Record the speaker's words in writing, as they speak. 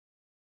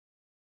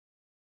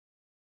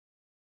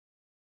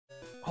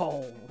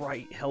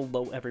Alright,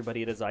 hello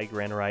everybody, it is I,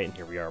 Granorite, and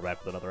here we are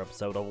back with another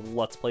episode of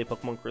Let's Play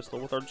Pokemon Crystal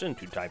with our Gen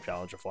 2 type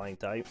challenge of Flying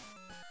type.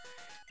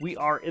 We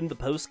are in the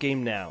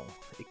post-game now.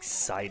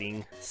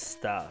 Exciting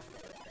stuff.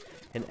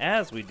 And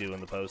as we do in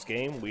the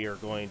post-game, we are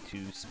going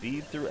to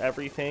speed through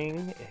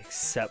everything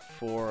except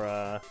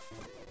for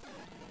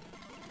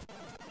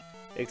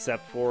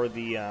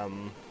the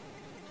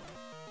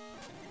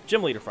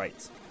gym leader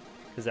fights,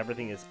 because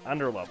everything is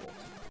under-leveled.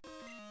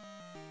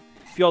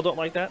 If y'all don't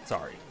like that,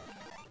 sorry.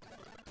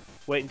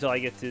 Wait until I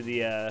get to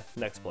the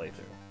next playthrough.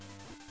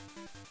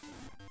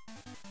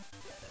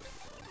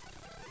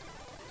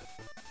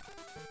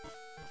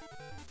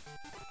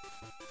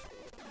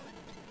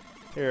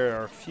 There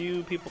are a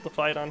few people to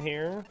fight on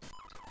here.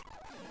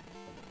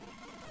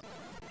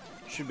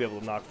 Should be able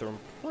to knock through them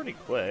pretty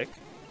quick.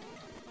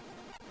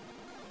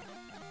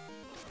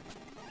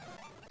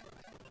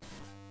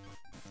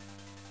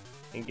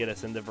 And get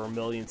us into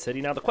Vermilion City.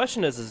 Now the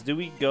question is do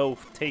we go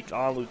take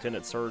on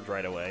Lieutenant Surge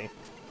right away?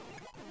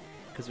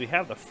 Because we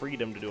have the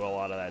freedom to do a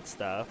lot of that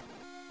stuff.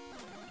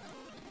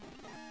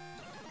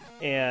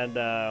 And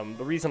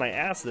the reason I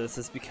ask this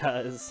is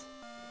because,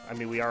 I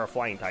mean, we are a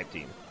flying type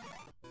team.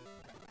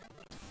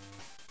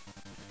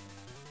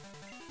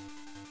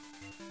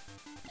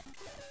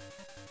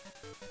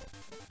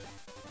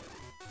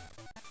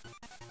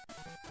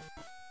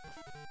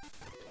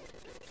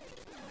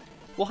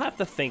 We'll have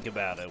to think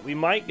about it. We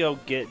might go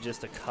get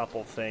just a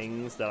couple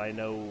things that I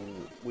know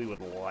we would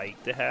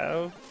like to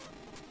have.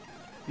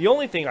 The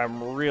only thing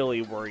I'm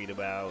really worried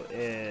about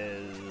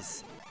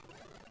is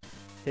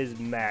his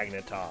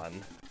Magneton.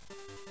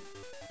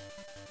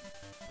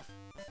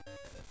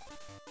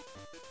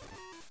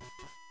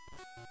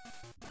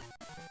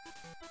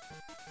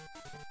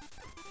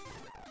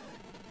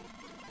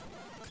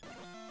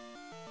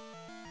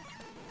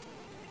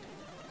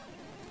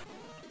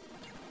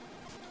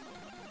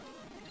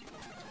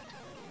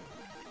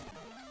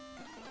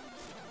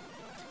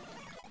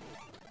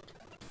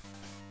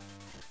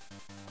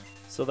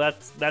 So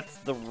that's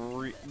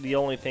the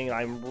only thing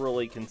I'm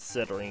really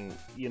considering,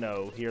 you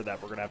know, here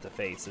that we're gonna have to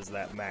face is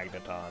that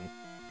Magneton.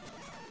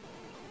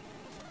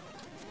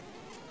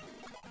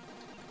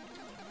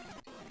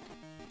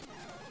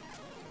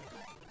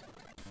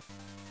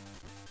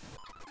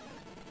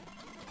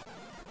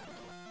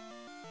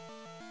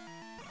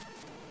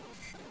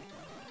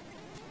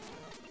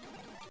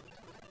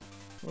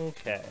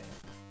 Okay.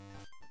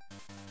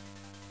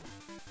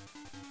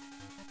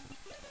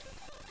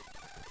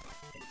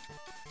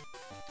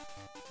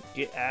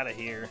 Get out of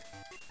here.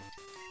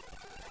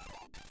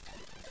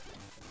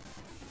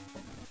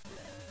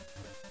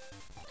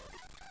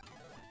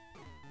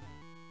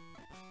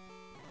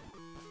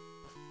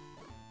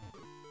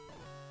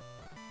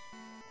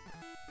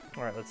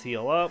 Alright, let's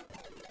heal up.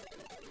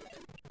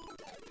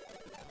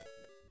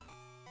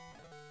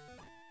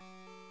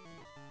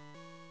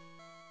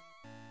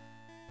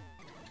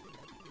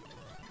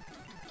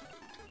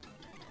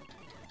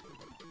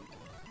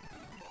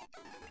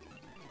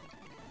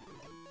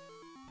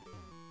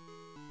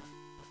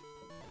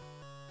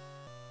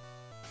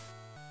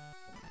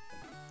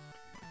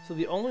 So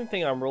the only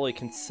thing I'm really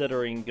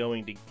considering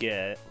going to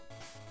get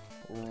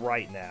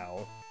right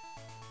now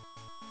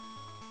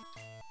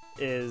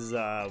is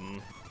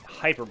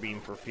Hyper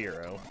Beam for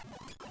Fearow.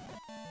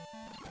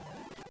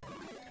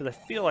 Because I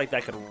feel like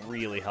that could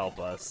really help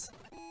us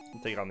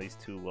take on these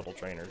two little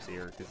trainers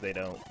here, because they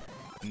don't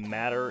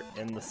matter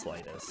in the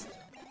slightest.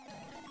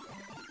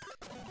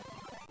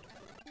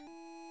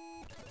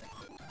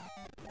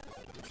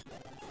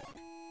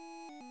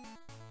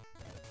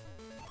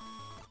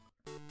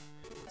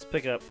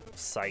 Pick up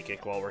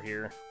Psychic while we're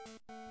here.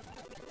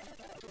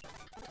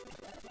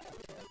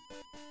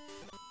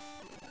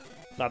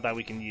 Not that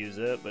we can use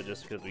it, but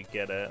just because we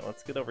get it.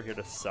 Let's get over here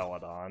to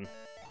Celadon.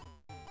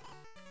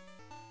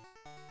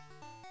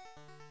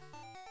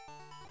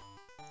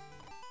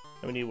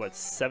 And we need, what,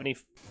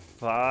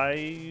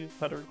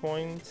 7,500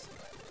 coins?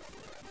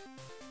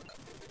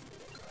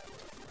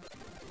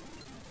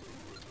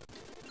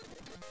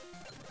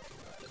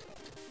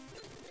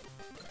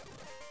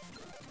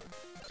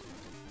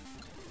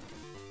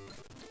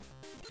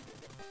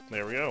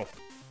 There we go.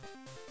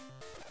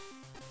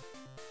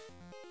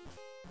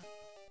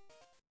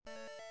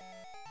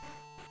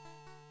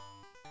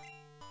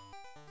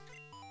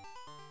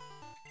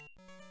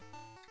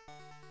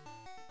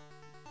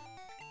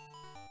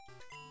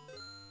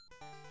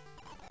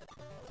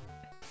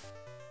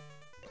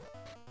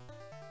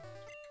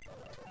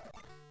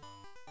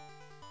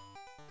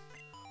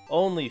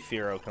 Only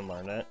Fearow can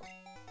learn it.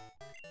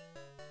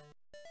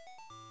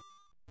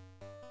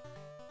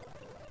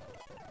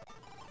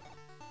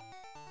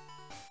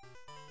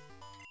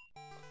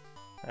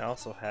 I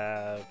also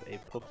have a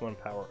Pokemon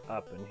power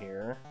up in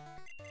here.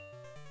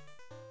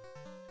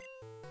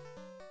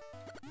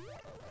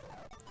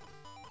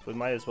 We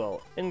might as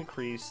well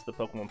increase the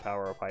Pokemon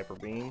power of Hyper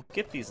Beam,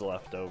 get these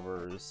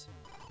leftovers,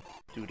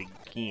 do it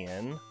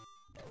again.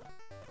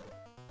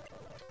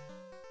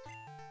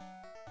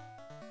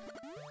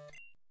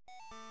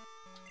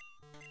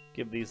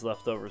 Give these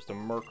leftovers to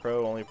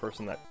Murkrow, only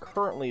person that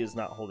currently is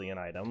not holding an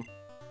item.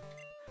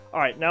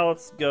 Alright, now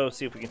let's go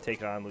see if we can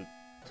take on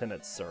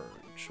Lieutenant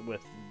Surge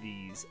with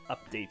these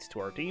updates to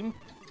our team.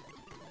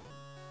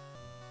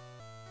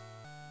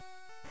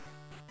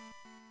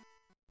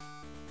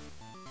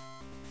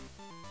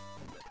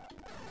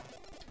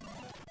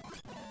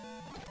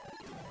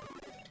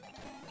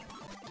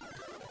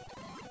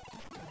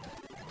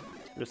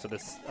 Just so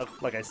this,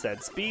 like I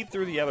said, speed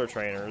through the other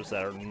trainers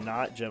that are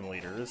not gym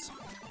leaders.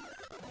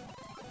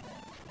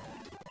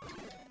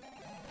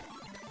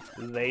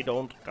 They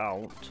don't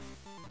count.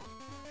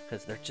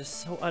 Because they're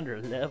just so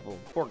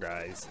under-leveled. Poor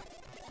guys.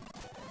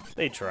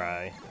 They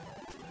try.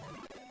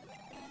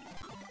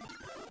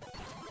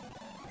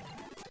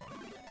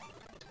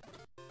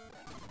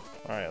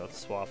 Alright, let's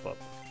swap up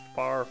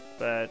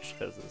Farfetch'd,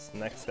 because this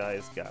next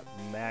guy's got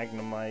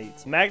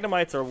Magnemites.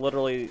 Magnemites are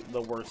literally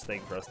the worst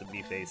thing for us to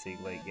be facing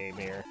late game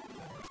here.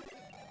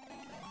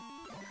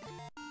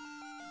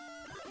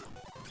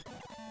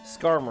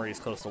 Skarmory's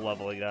close to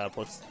leveling up.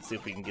 Let's see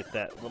if we can get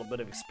that little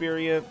bit of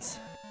experience.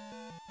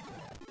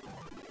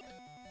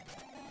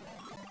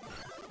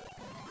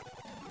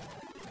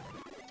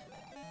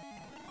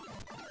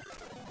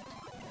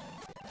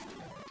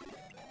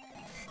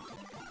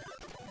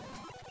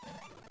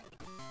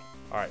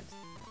 Alright,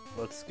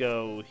 let's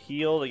go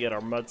heal to get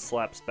our Mud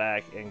Slaps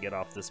back and get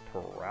off this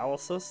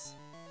paralysis.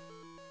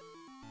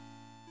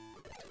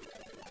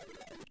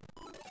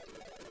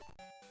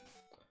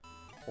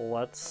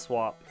 Let's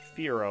swap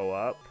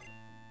Fearow up.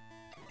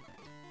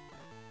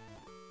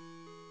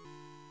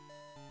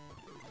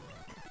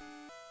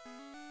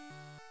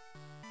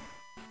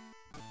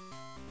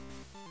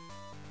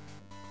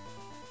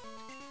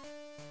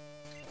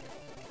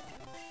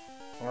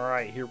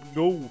 Alright, here we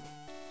go.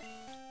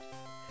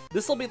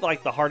 This will be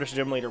like the hardest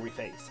gym leader we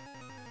face.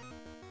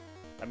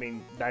 I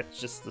mean, that's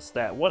just the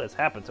stat. What has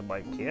happened to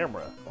my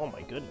camera? Oh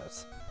my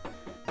goodness.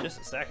 Just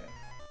a second.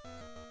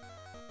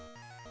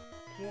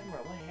 Camera,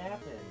 what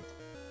happened?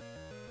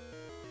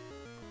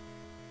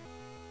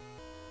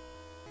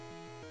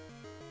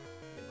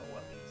 You know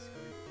what? These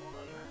screw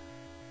on.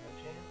 No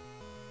chance.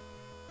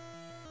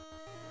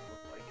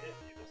 Look like it.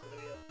 You're just gonna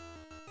be a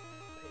pain.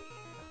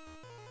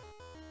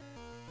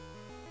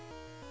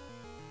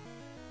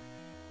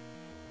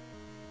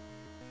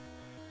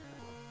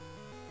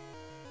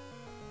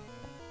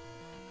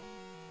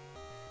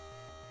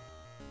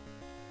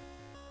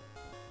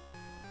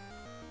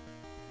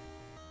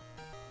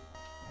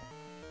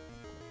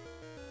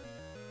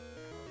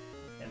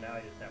 And now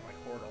I just have my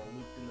cord all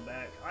looped in the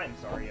back. I'm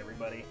sorry,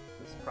 everybody.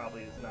 This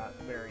probably is not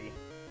very...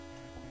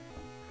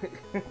 So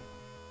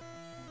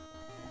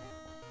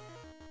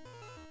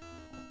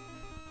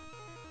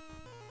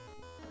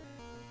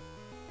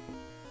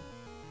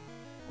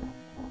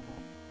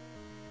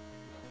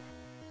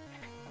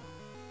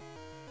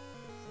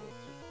let's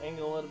just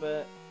angle a little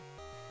bit.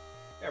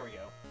 There we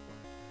go.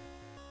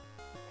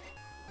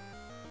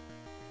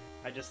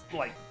 I just,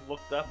 like,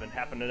 looked up and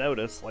happened to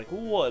notice, like,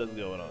 what is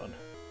going on?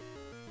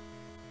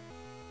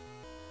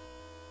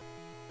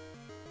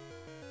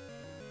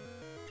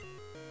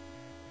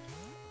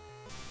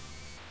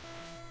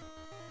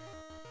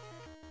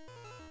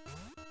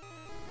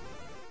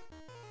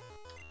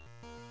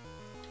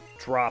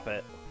 Drop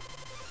it.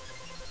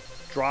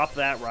 Drop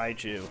that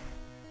Raichu.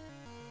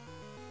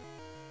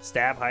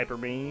 Stab Hyper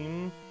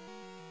Beam.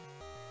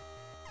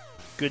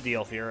 Good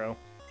deal, Fearow.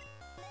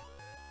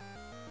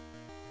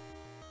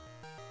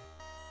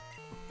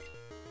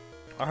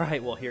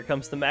 Alright, well, here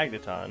comes the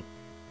Magneton.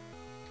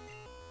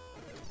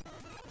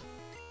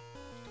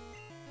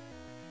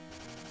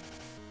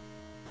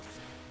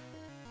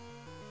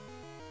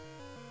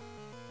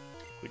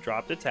 We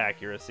dropped its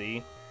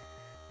accuracy.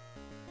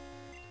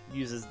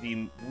 Uses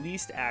the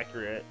least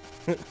accurate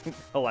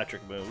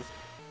electric move.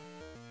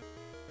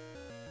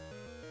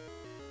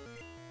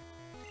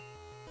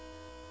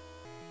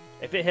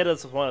 If it hit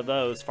us with one of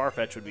those,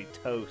 Farfetch'd would be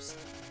toast.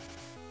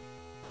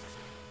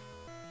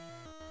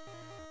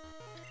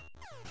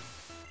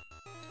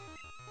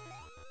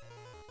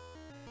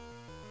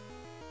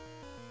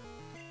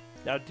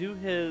 Now do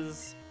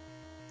his...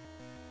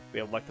 We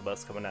have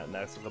Electabuzz coming out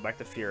next. We'll go back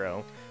to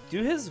Fearow.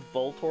 Do his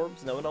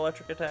Voltorbs know an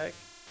electric attack?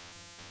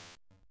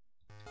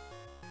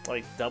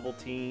 Like double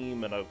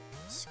team and a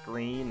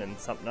screen and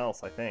something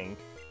else, I think.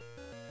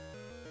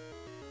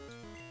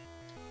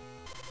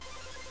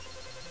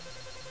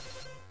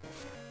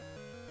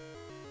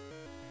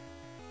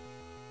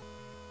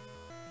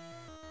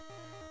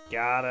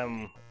 Got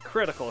him.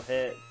 Critical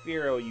hit.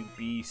 Fearow, you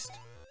beast.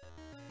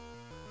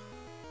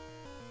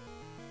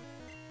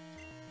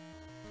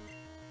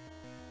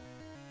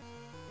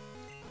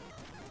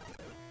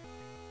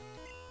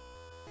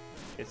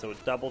 Okay, so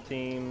it double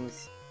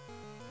teams.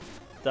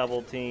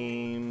 Double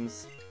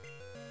teams.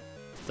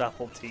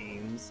 Double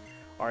teams.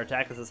 Our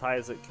attack is as high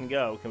as it can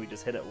go. Can we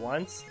just hit it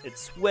once? It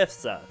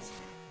swifts us.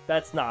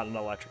 That's not an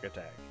electric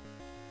attack.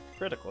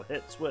 Critical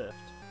hit, swift.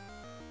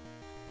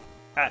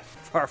 Ah,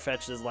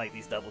 Farfetch'd is like,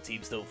 these double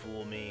teams don't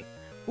fool me.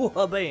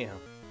 Whoa, bam!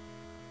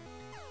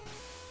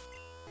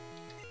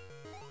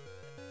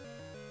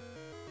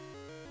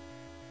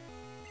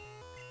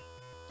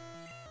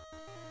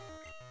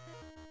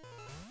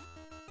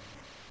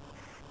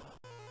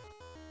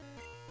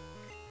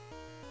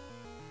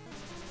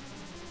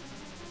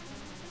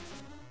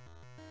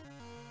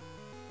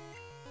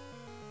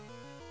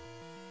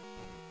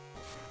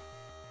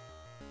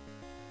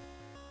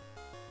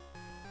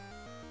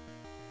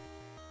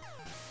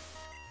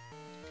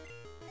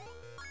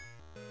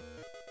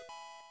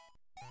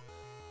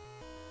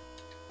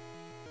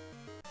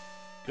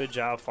 Good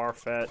job,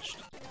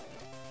 Farfetch'd.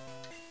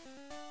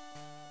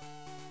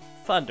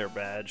 Thunder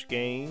badge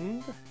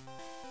gained.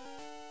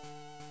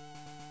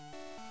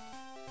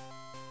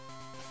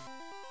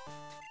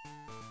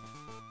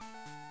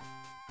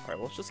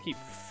 Alright, let's just keep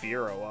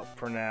Fearow up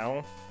for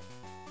now.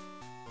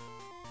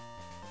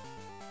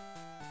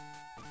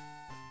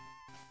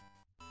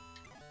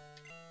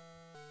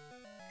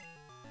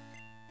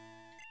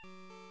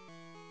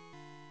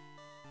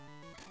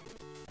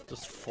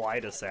 Just fly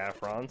to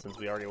Saffron since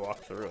we already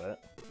walked through it.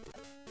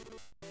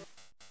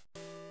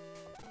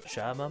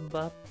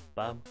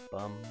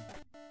 Shabam-bum-bum-bum.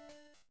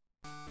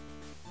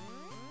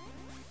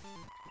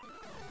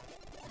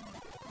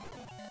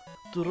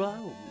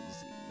 Drowsy.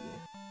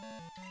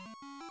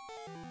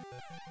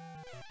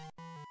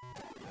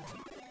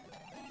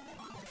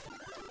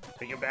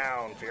 Take him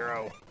down,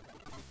 Fearow.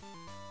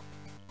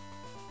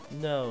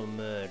 No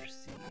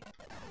mercy.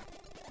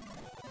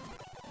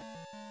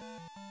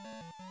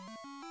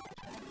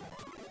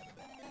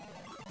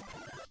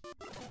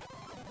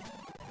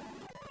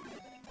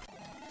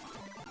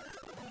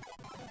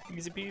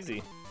 Easy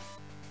peasy.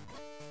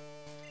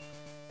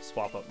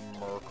 Swap up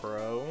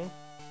Murkrow.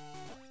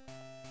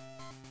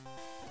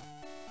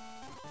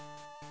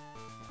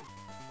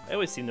 I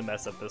always seem to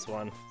mess up this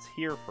one. It's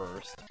here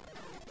first.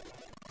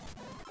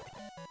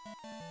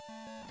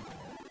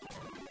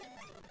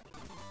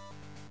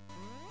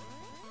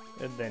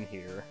 And then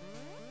here.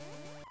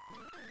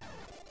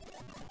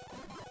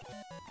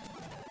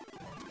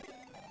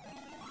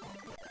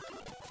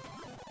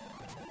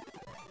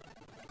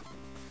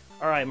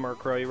 Alright,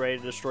 Murkrow, you ready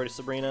to destroy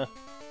Sabrina?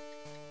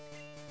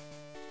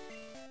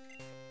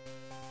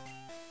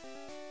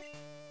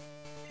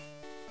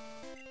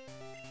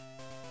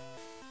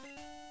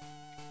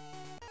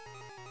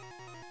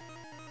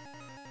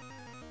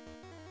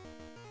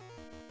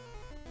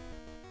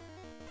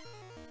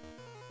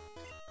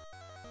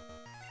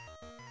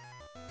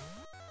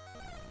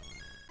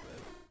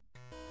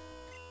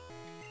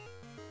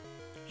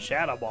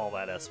 Shadow Ball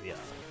that SVI.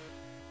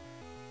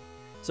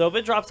 So if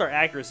it drops our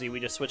accuracy, we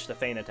just switch to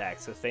Feint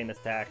Attacks, because Feint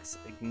Attacks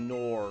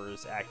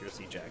ignores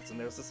accuracy checks, and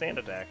there's the Sand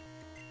Attack.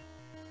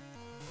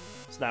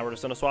 So now we're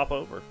just going to swap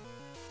over.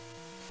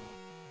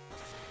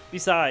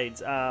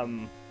 Besides,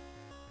 Mr.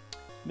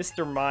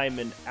 Mime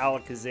and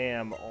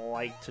Alakazam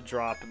like to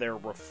drop their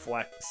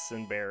Reflects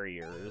and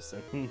Barriers,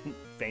 and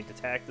Feint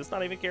Attack does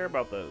not even care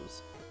about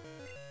those.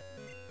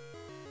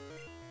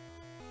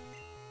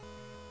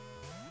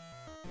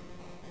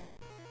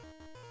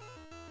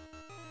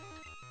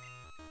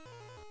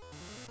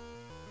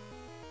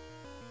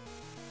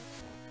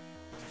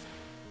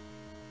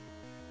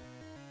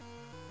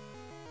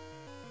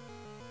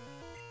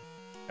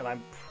 And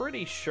I'm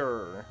pretty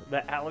sure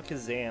that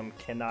Alakazam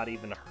cannot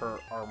even hurt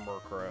our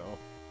Murkrow.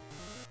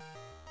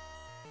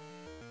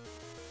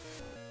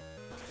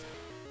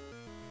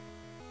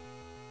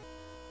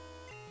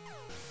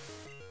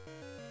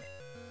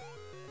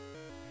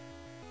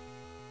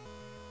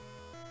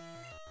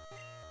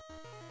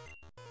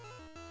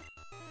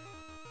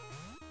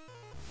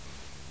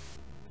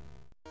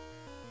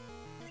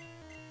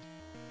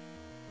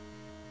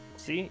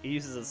 See? He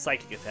uses a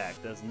Psychic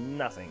Attack, does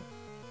nothing.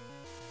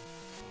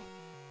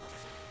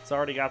 It's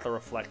already got the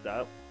Reflect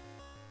up.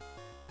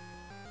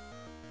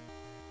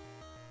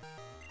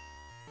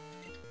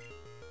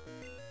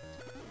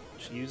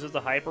 She uses the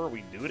Hyper,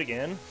 we do it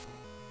again.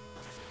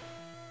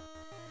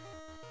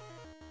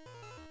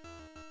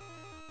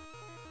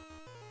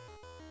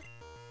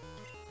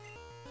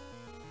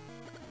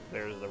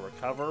 There's the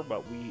Recover,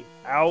 but we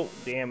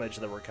out-damage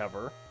the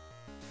Recover.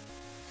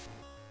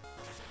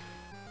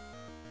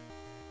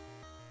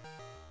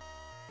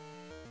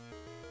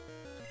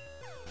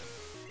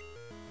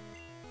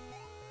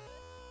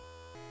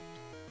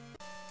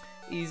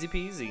 Easy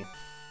peasy.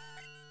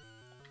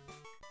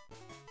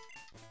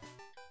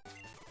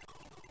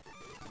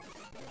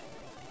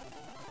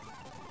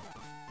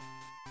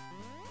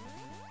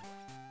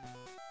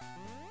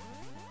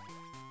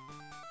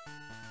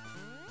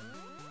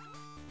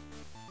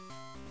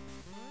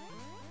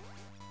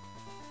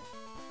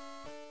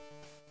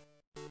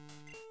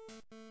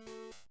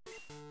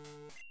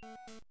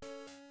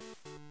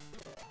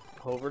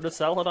 Over to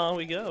Celadon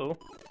we go.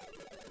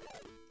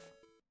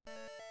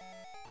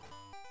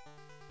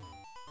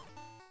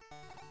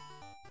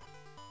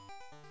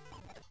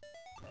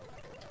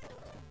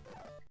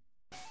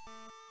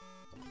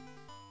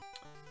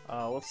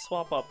 Let's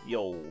swap up the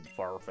old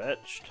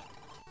Farfetch'd.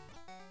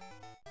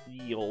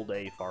 The old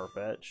A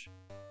Farfetch.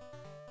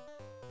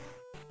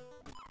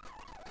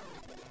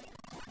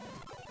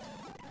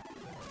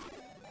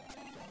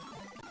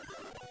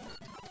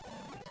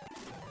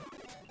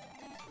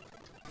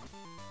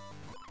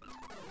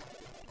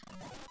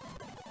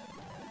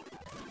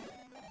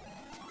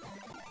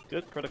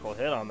 Good critical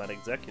hit on that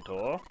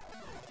Executor.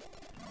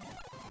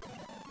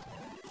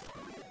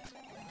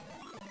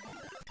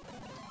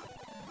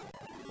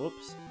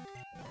 Whoops.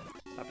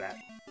 Not bad.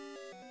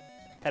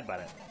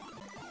 Headbutt it.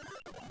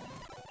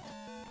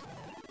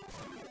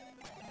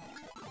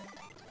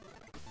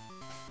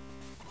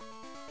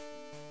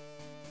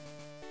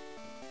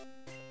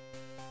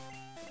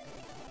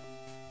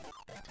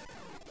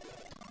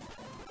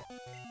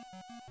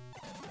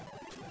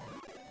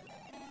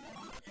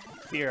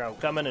 Fearow,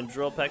 come in and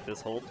drill peck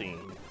this whole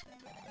team.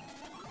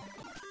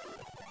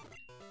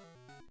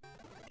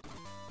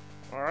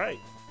 Alright.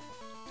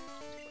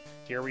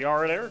 Here we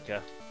are at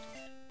Erica.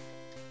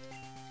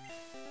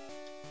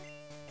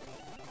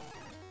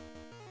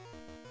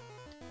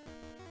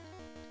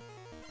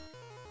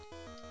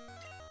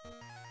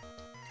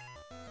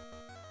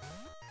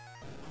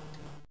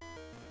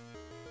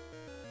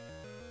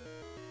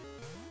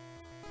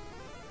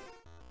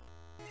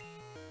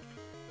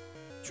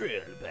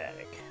 Drill back.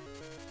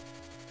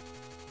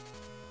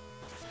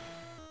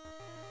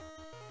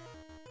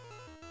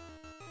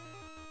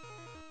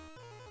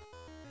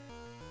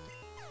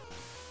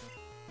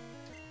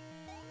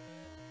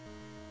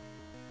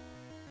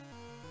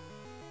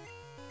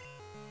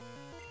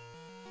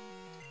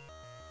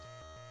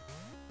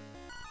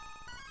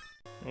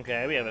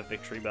 Okay, we have a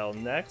victory bell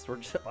next. We're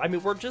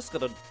just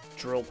gonna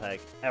drill peck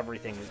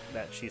everything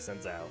that she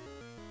sends out.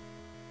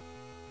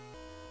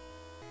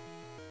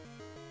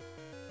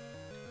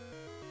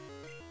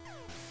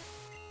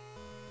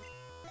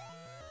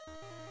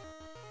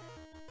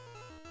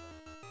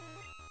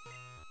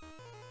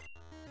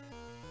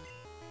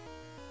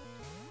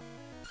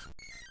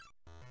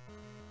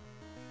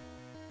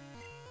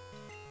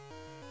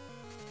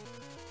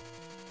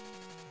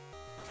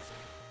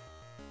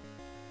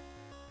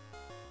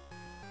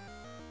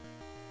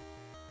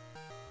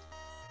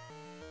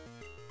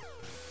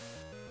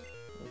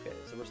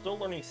 So we're still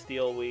learning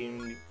Steel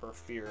Wing for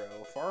Fearow.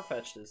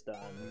 Farfetch'd is done.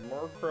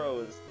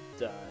 Murkrow is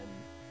done.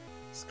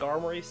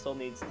 Skarmory still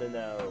needs to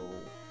know.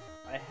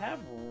 I have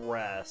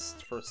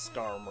Rest for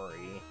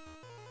Skarmory.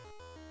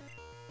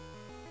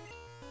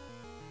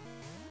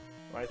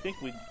 I think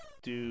we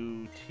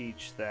do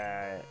teach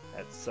that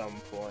at some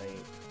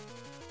point.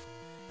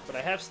 But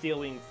I have Steel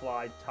Wing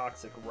Fly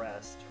Toxic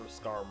Rest for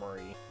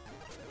Skarmory.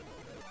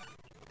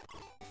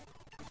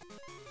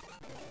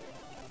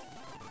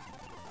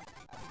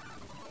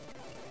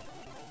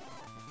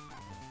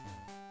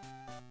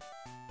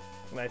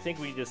 And I think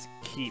we just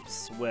keep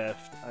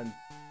Swift, and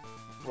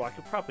well, I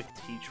could probably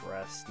teach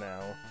Rest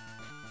now.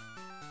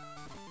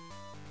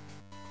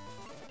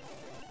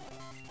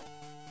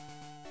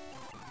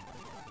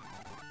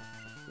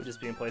 Would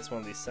just be in place one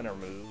of these center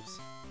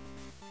moves.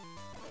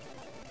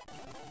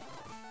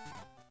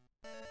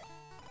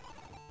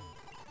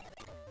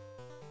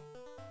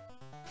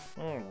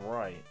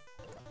 Alright.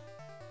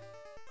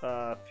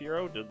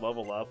 Fearow did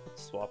level up.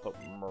 Let's swap up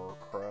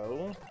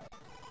Murkrow.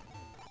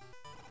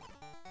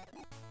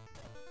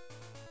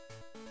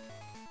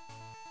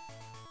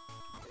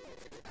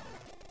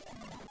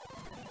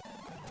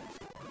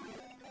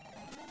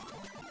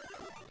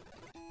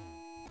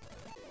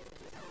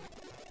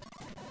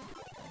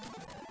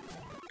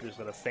 Just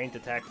gonna feint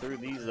attack through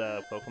these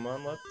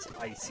Pokemon. Let's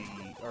Icy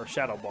or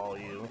Shadow Ball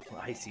you.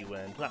 Icy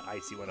Wind, not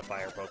Icy Wind, a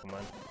fire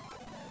Pokemon.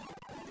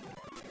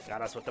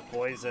 Got us with the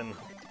poison.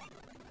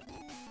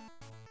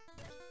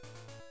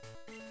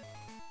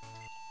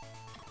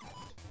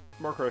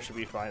 Murkrow should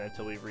be fine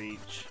until we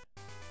reach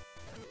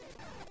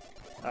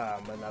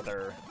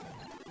another.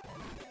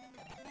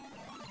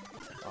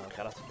 Oh,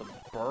 got us with the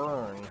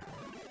burn.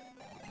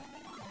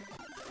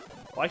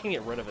 Well, I can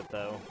get rid of it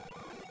though.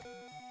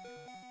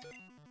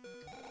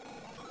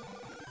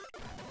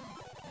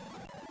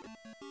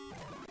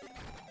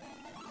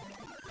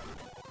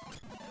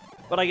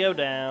 But I go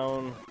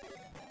down.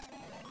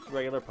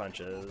 Regular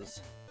punches.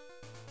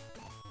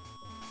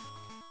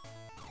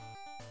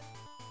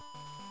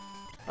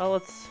 Oh,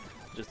 let's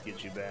just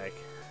get you back.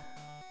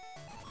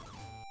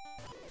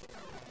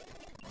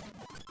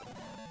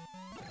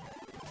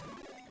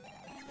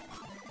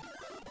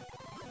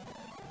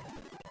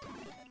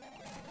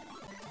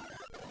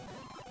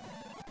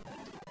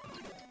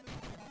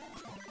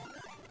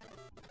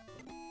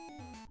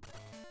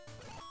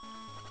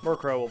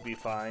 Murkrow will be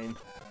fine.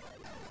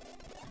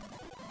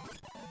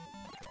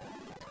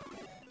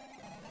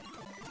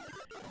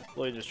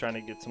 Really just trying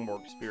to get some more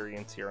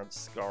experience here on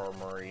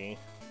Skarmory.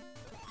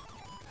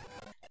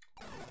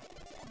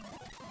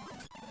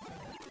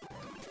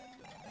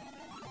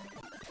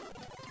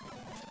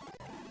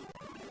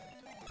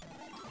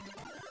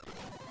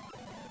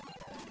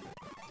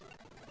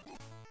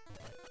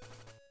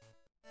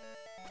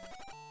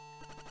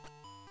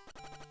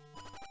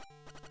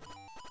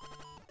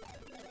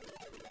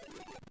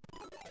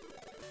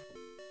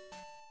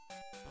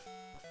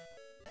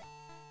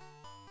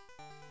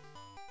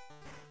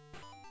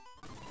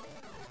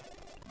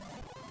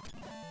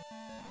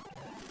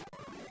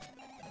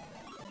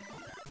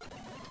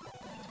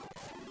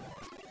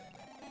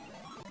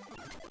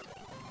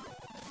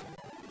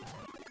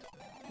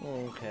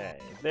 Okay,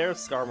 there's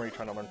Skarmory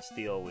trying to learn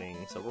Steel Wing,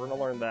 so we're going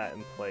to learn that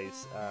in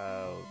place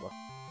of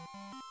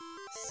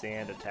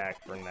Sand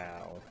Attack for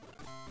now.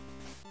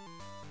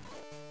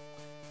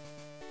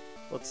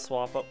 Let's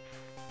swap up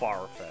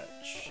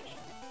Farfetch'd.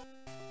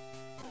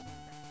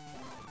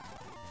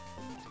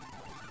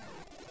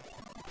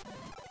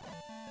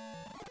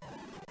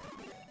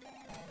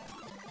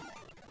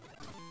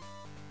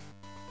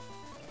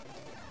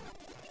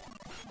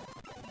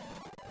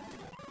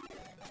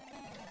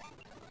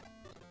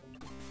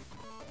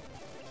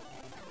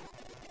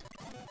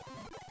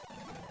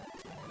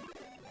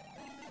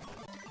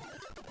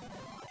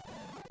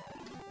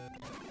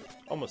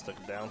 Almost took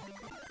him down.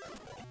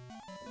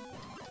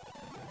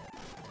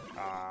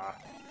 Ah.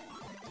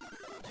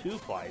 2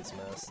 flies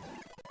missed.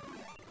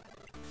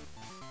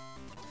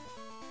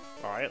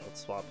 Alright,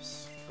 let's swap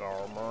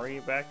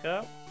Skarmory back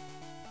up.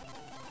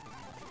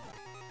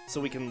 So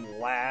we can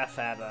laugh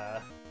at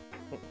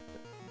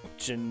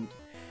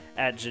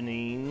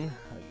Janine.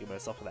 I'll give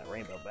myself that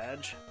rainbow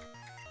badge.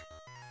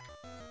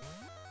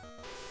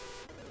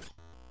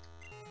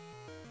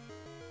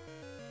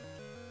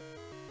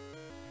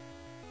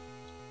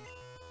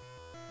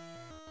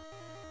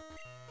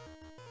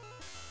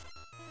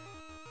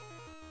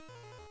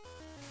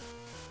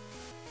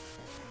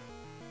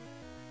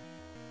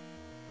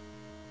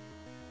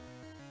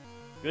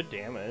 Good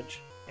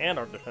damage, and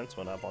our defense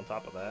went up on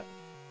top of that.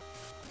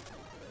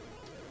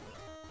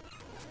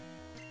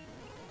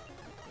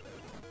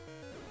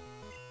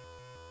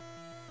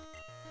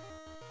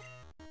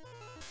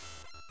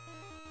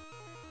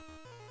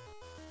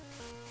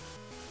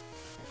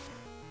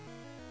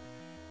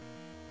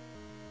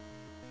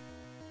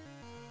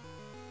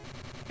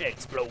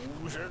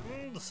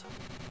 Explosions!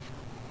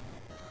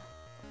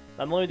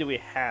 Not only do we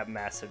have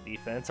massive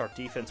defense, our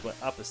defense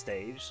went up a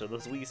stage, so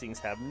those Weezings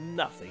have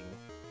nothing.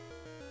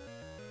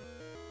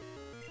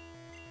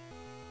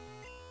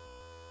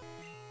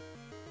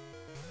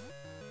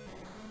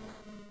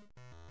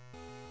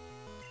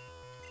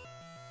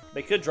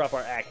 They could drop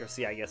our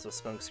accuracy, I guess, with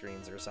smoke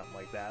screens or something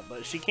like that,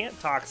 but she can't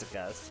toxic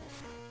us.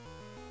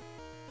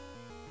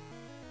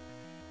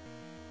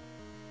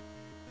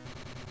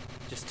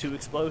 Just 2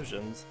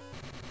 explosions.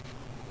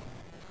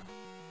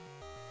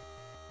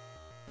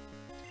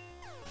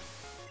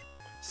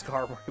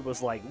 Skarmory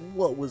was like,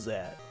 what was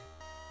that?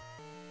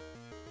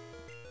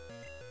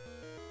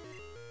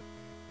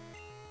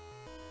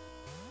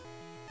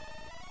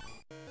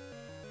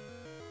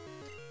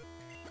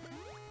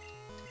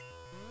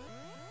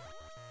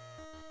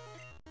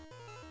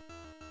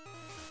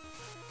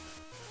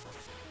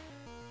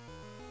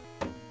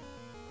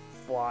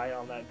 Fly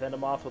on that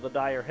Venomoth with a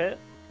dire hit.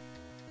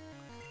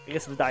 I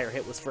guess the dire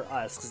hit was for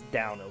us, because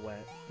down it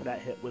went.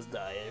 That hit was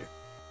dire.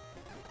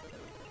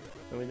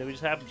 I mean, then we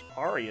just have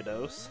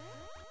Ariados.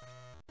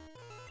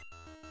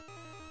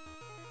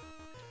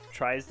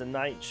 Tries to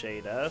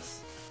Nightshade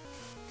us.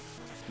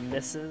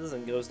 Misses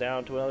and goes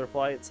down to another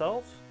fly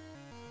itself.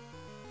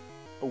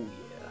 Oh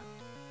yeah.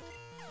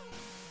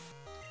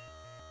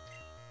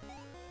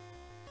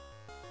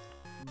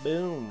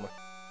 Boom.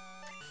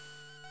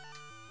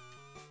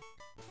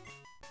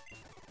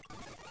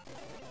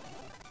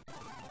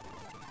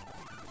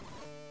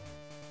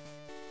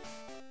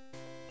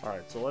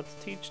 Alright, so let's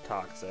teach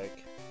Toxic.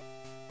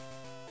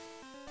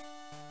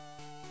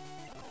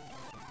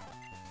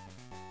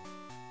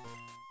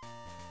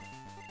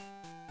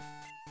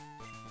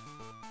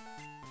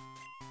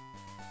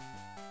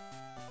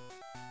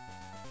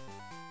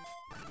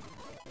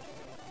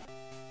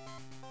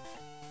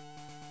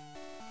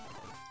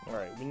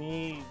 Alright, we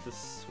need to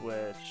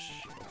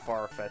switch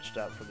Farfetch'd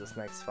up for this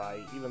next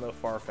fight, even though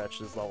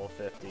Farfetch'd is level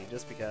 50,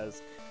 just because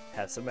it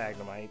has some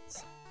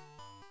Magnemites.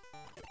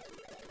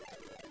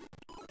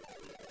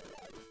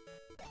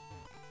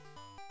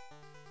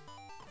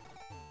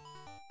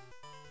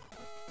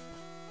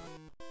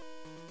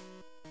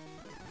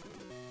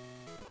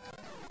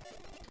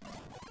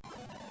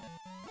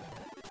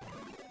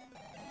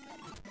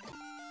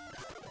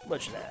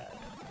 Much that.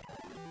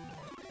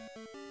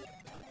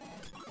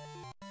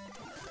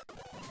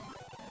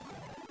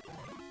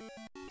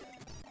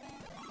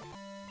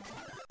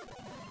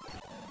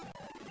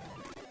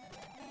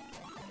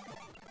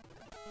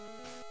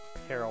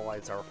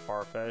 Paralyze our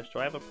Farfetch'd. Do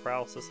I have a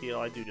paralysis heal?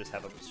 I do just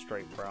have a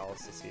straight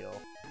paralysis heal.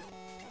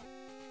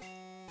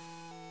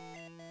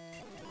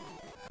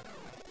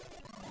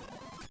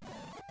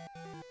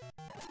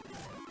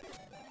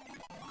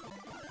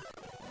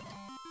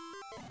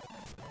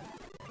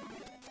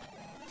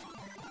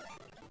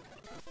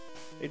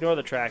 Ignore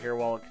the tracker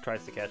while it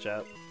tries to catch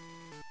up.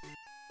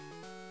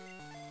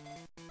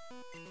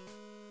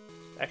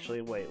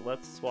 Actually, wait,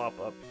 let's swap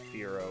up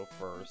Fearow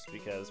first,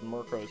 because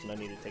Murkrow's gonna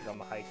need to take on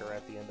the Hiker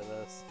at the end of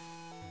this.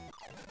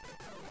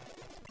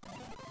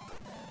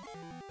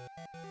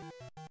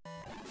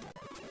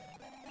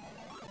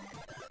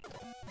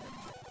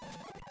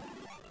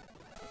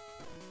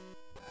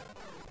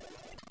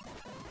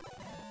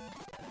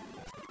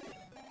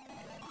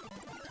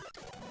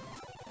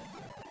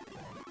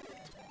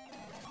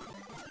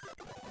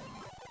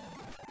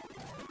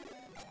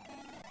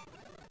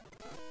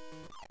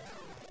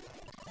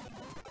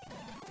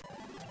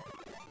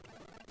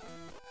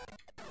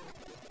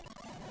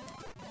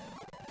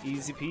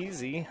 Easy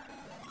peasy.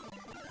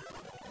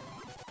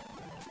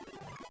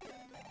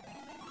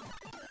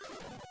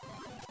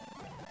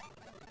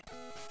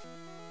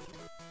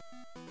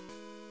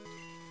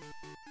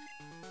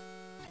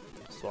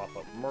 Swap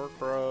up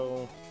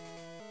Murkrow.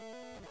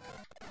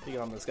 Take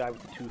on this guy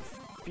with the 2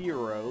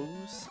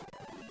 Fearows.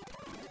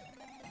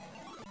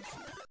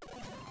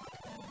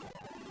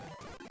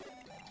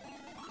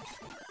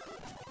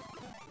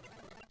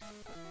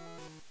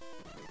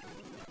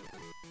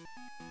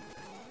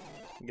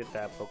 get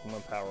that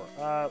Pokemon power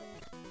up.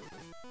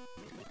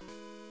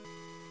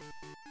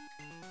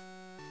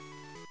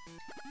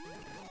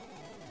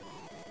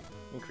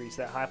 Increase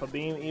that Hyper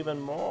Beam even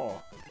more.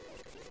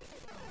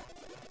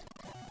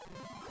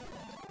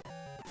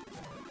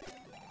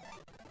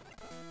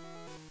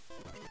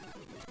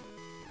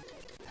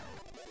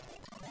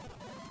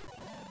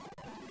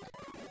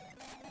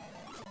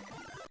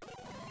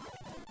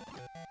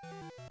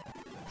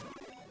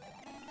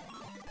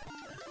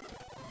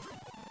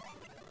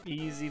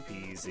 Easy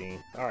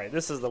peasy. Alright,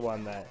 this is the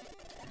one that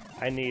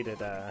I needed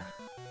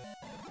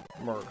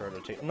Murkrow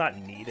to take. Not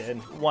needed,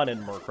 wanted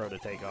Murkrow to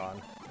take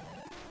on.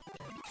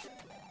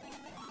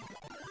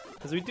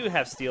 Because we do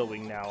have Steel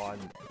Wing now on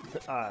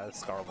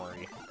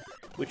Skarmory,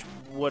 which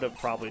would have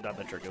probably done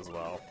the trick as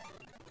well.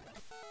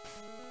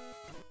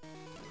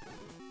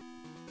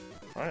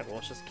 Alright, well,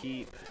 let's just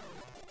keep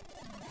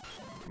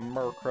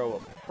Murkrow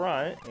up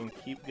front and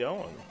keep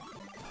going.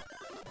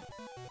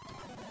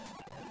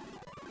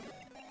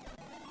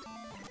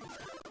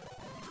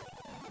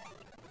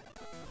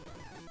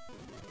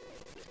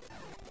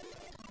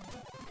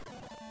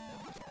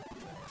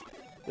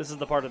 This is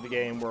the part of the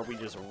game where we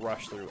just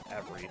rush through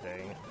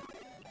everything.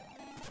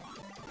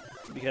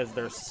 Because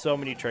there's so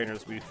many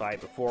trainers we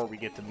fight before we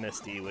get to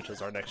Misty, which is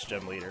our next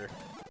gym leader.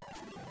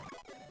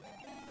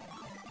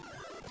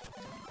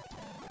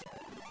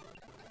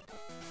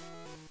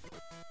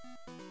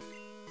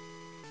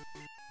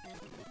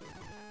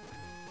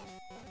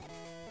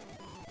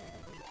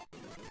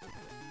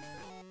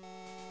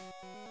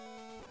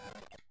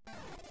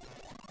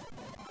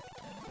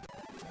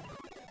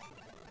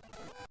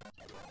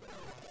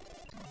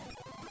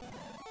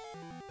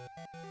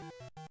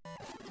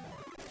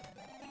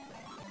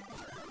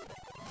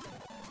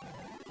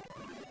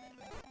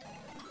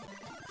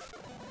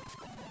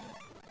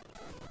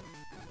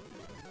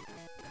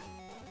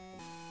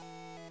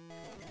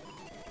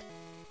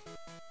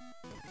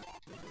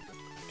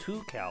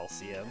 Two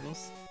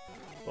calciums.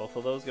 Both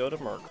of those go to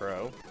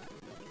Murkrow.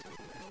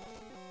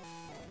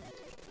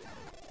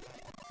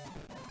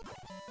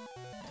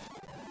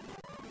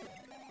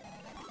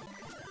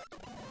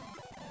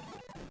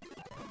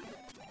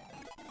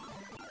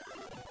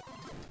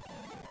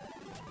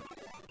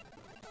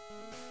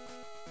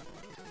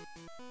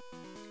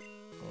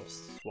 We'll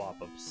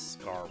swap up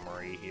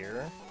Skarmory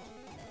here.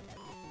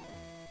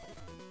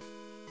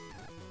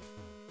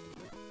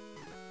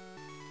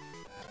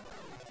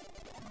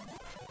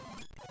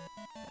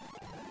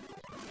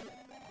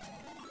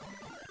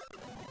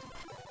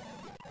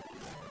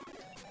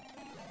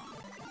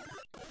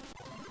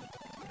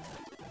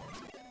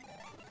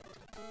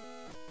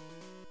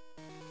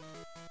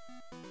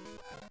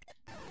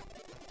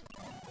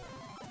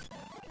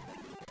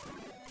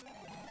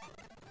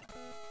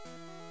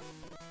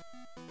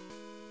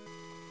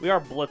 We are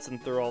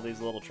blitzing through all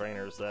these little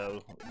trainers,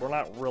 though. We're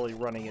not really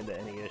running into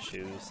any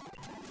issues.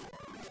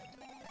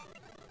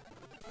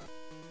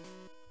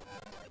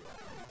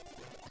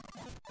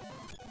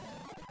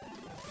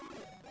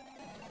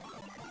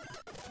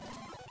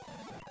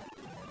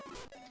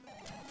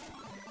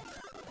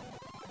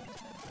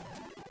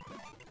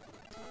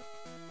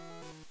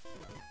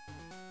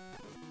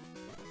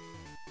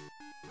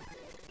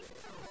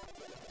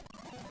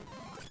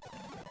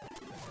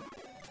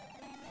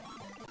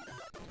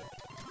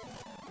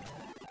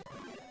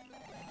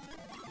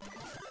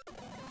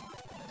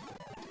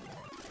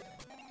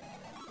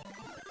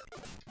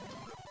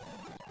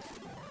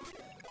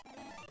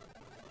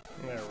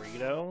 There we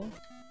go.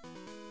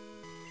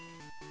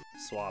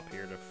 Swap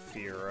here to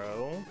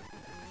Fearow.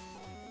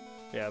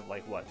 We have,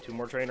 like, what, 2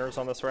 more trainers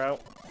on this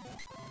route?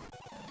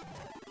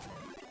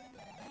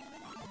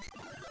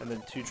 And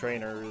then 2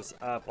 trainers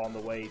up on the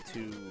way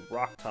to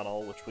Rock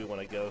Tunnel, which we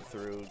want to go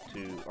through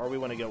to... Or we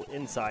want to go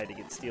inside to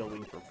get Steel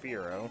Wing for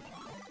Fearow.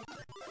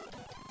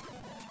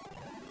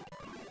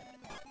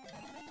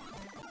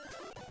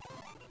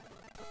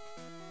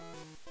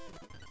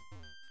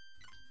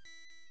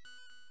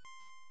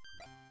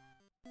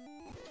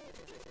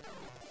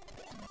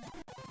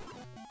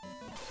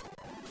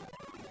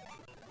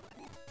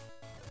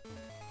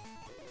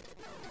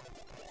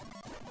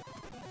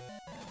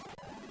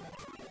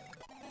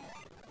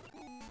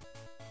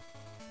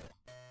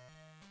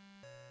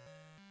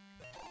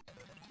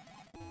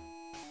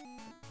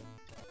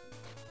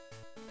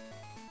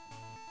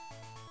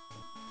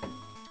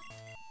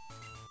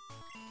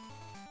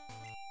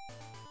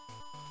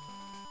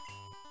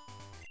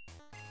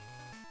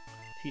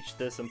 Teach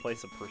this in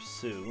place of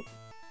Pursuit.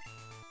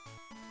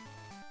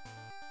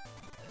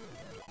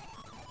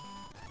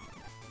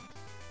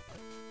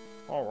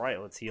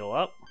 Alright, let's heal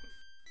up.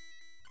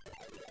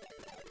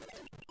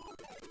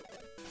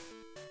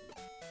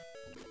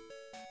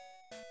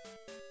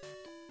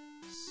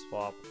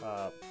 Swap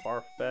up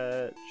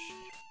Farfetch'd.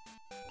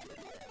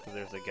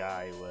 There's a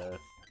guy with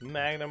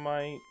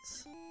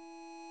Magnemites.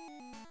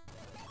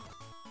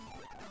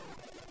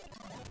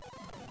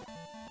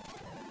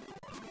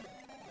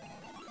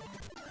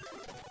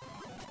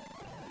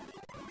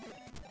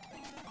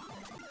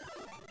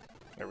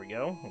 we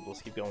go. We'll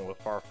just keep going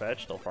with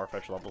Farfetch'd till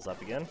Farfetch'd levels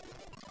up again.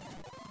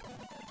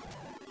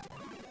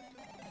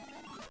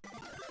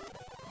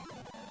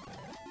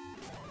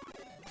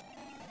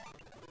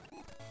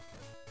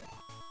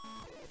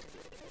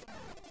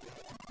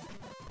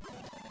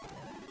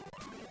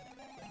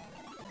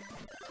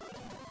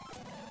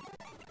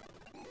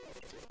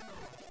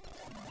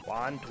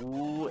 One,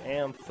 two,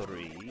 and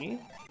three.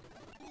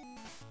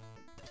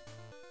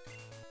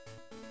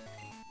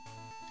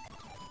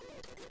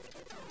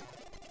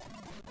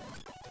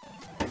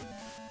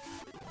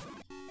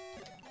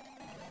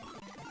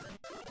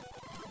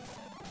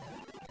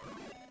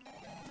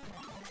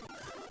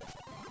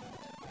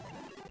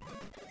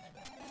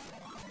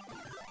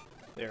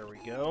 There we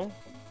go.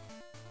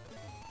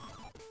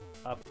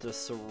 Up to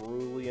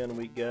Cerulean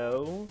we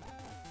go.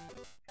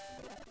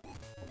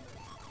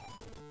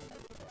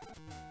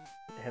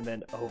 And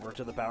then over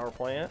to the power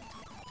plant.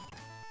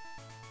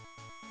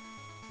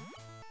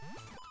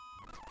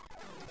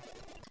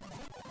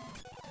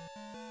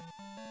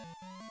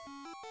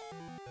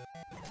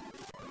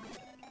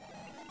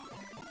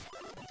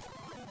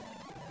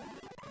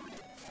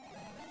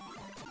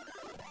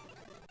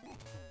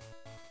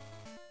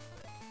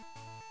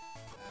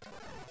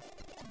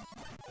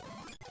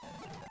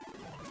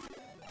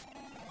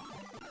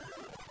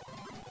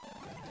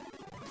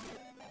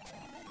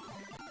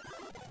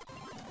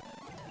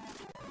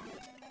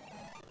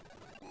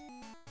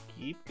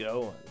 Keep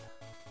going.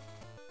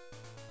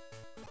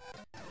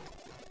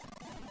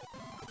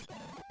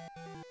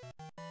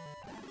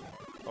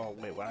 Oh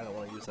wait, well, I don't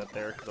want to use that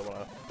there because I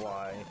want to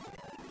fly.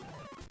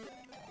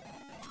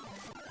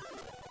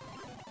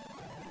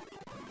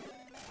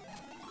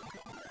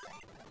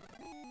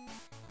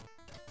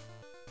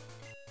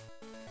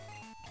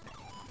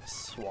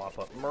 Swap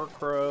up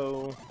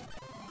Murkrow.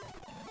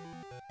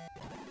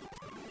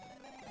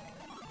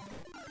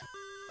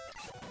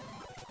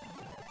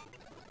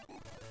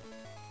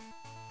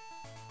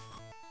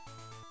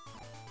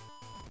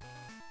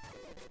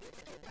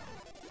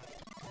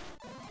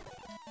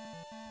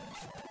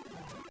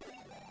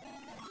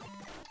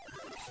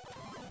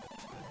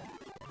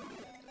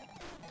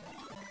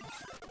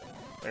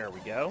 There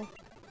we go.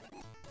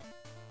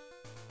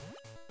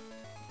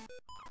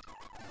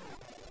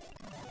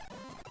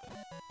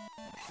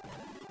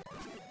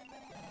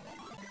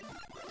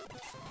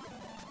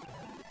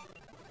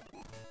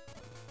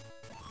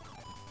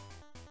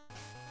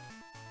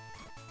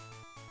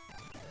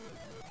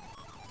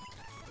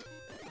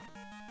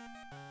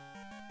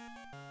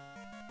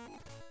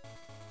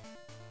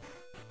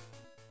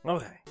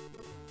 Okay.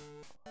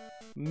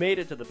 Made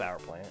it to the power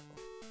plant.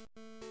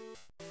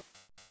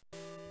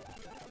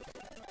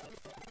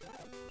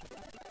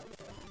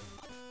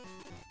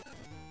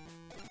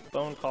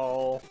 Phone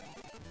call.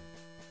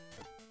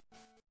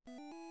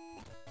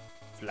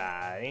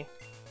 Fly.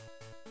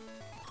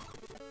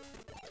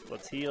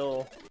 Let's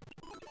heal.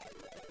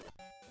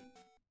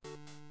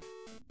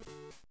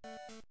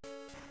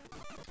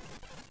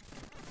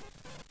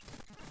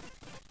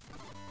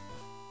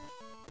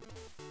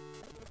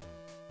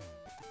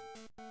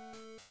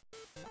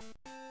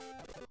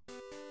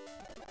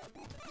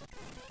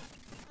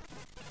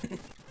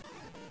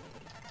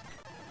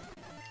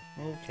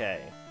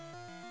 Okay.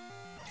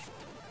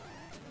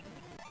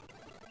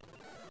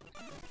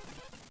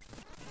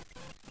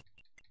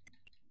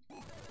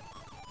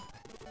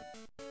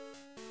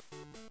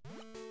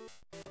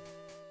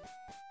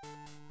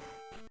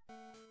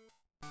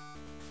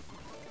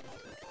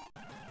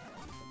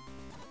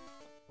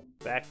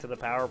 Back to the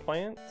power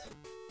plant.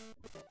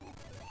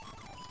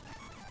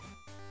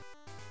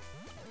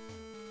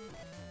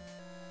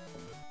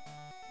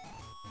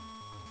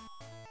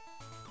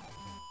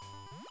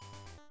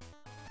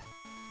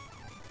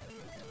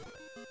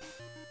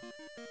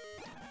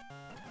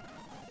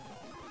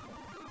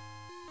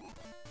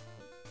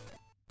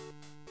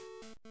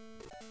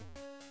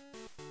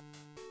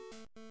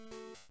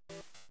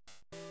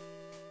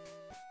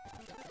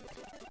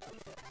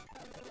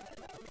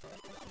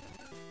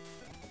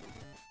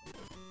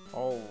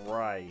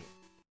 Alright,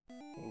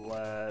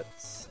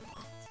 let's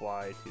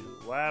fly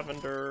to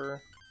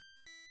Lavender,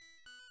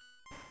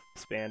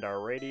 expand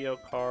our radio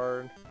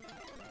card,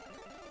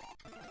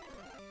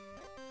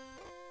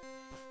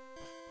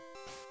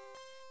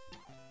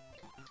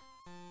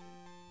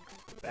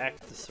 back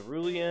to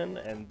Cerulean,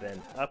 and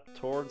then up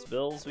towards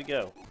Bills we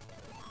go.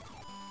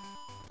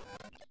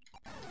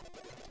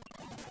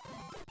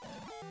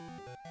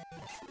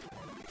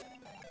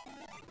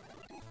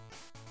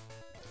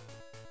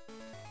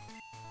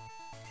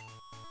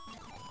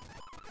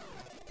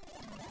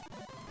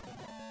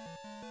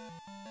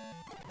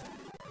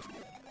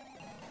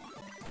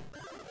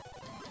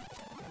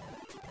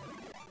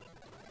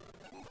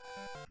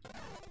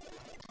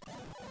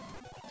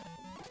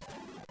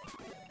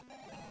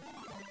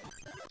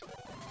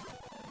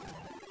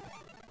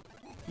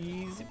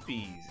 Easy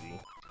peasy.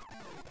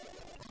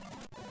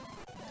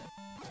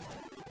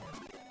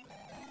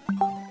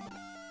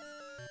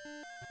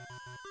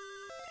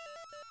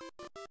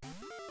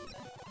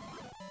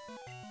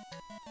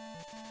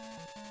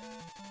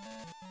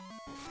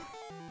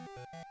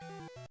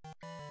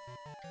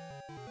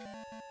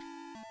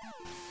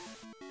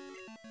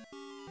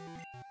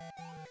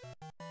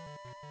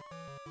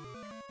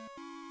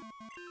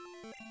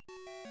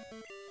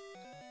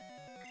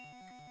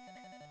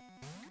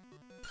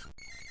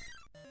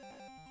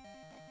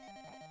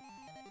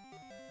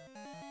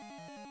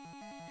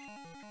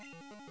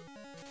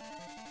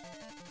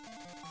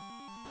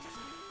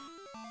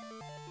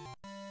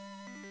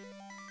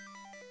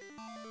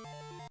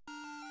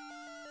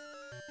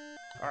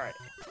 Alright.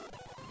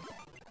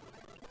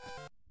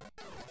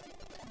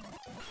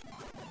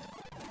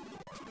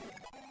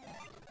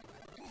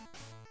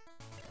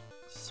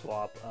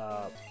 Swap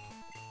up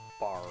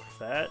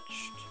Farfetch'd.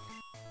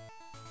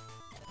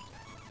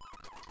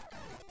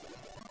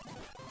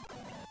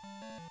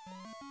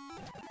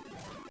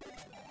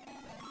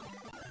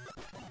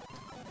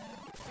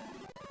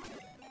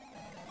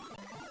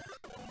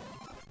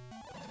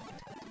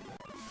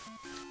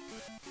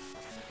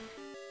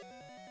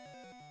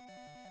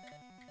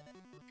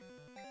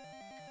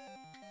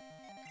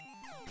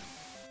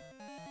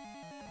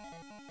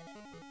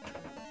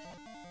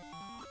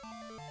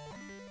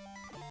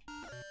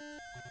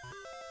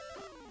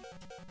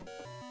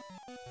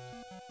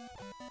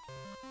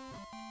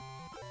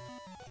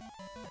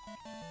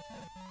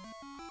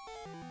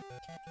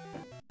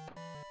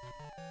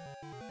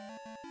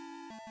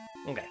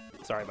 Okay,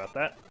 sorry about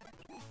that.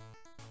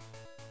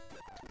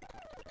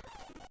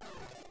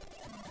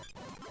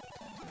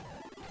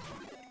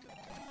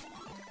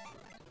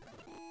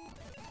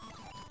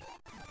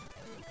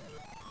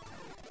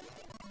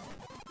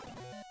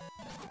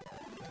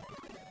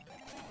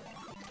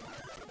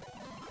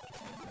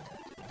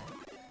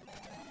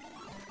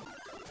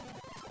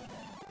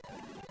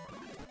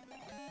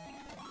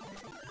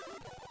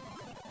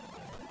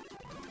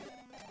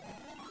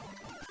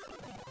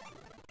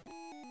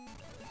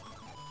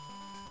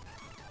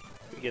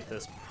 Get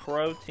this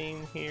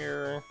protein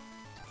here.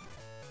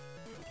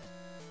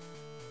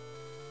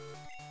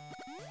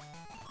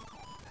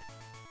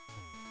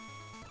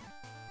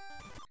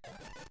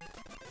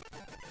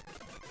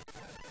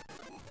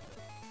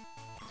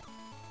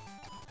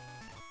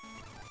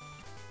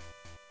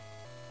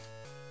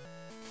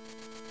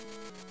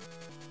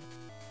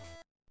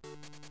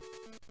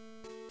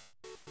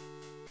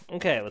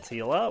 Okay, let's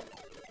heal up.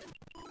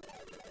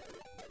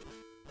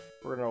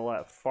 We're gonna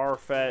let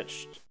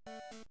Farfetch'd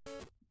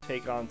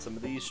take on some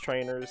of these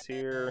trainers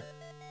here.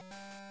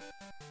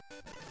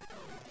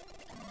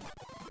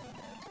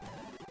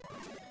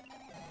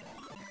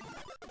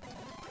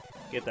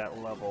 Get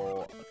that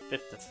level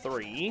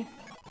 53.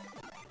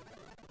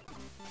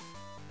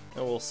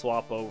 And we'll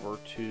swap over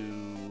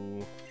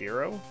to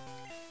Fearow.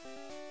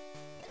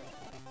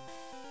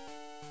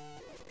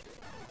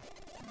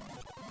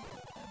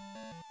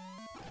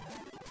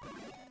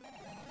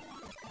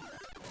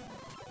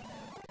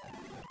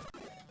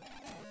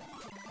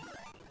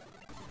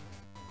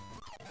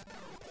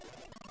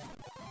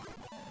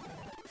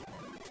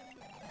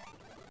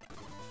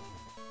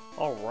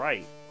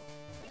 Alright,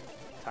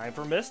 time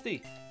for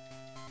Misty.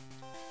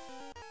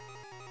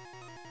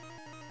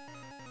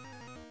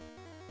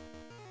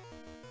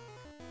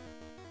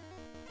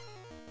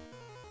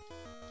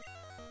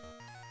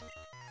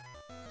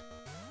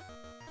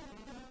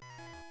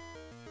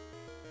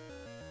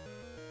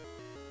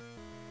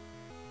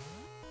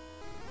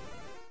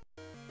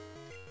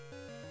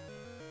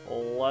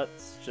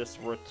 Let's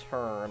just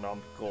return on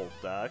the gold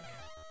deck.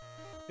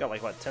 Got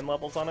like, what, 10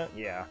 levels on it?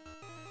 Yeah.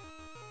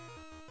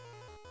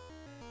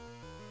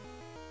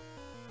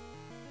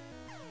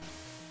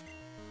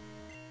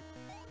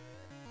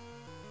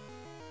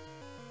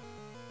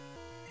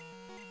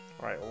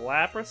 Alright,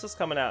 Lapras is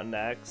coming out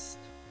next.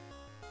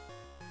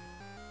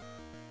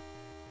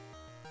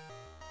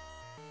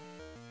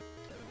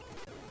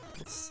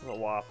 Let's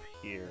swap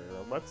here.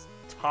 Let's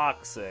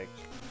Toxic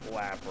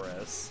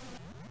Lapras.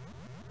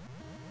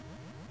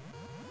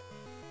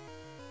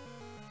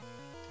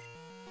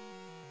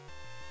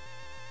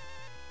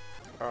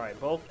 Alright,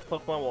 both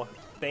Pokemon will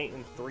faint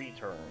in 3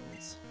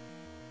 turns.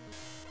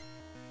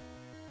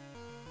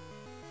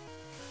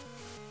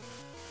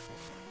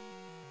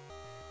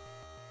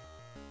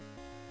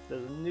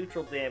 Does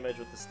neutral damage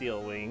with the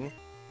Steel Wing.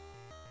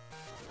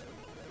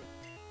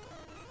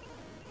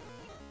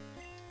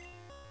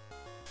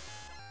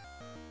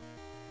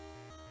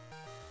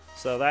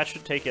 So that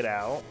should take it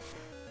out.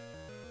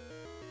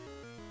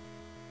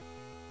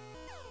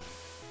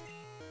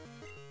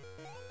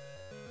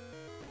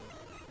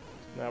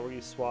 Now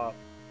we swap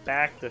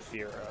back to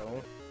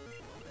Fearow.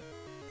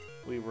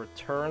 We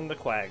return the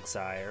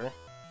Quagsire.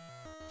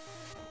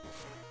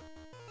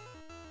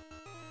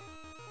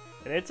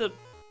 And it's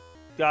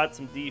got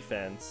some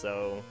defense,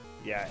 so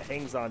yeah, it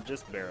hangs on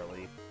just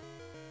barely.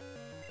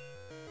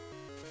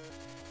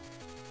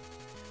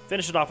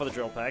 Finish it off with a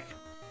Drill Peck.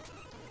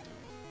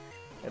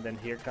 And then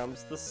here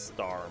comes the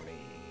Starmie.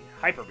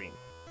 Hyper Beam.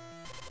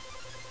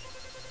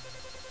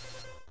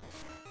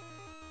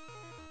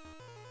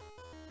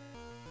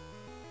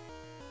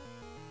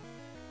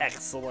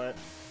 Excellent.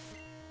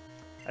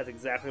 That's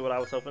exactly what I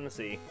was hoping to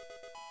see.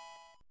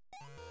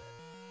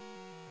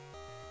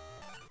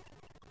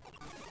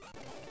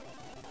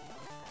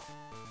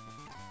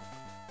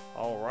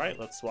 Alright,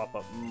 let's swap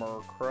up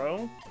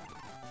Murkrow.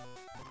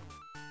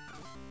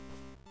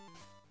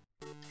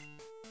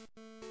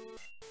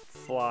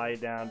 Fly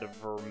down to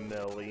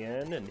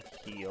Vermilion and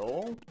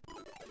heal.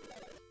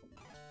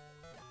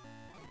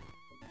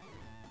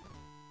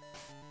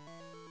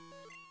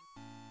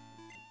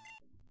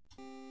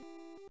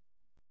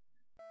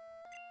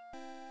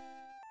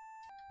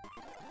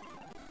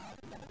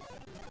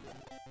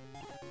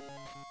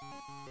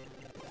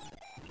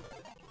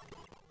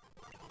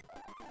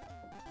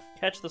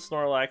 Catch the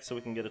Snorlax so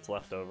we can get its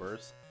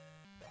leftovers.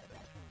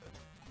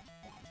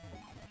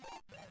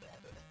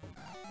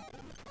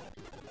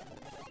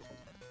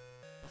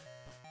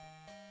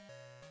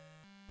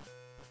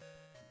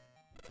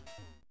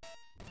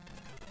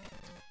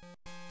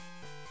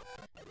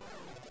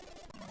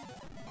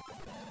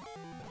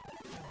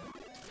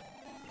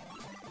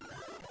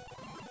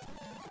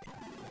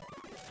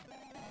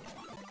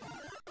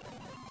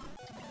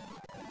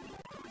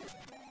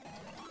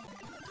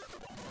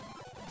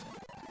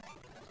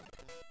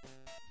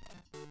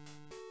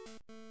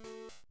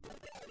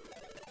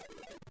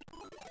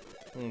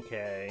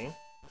 Okay.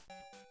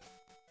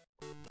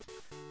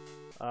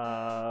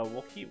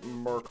 We'll keep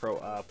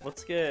Murkrow up.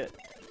 Let's get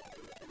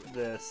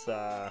this,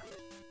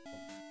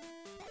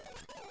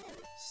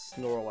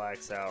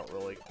 Snorlax out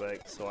really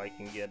quick so I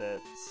can get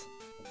it.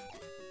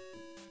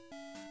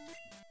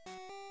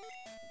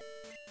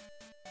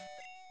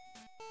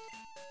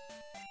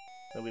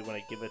 Then we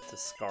want to give it to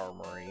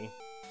Skarmory.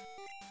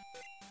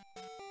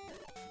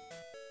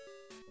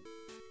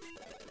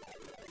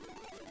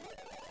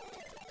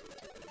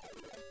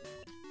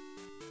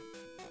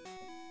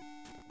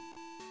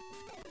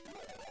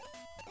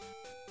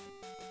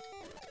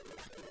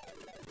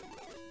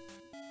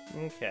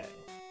 Okay.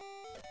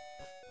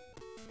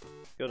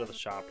 Go to the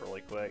shop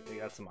really quick. We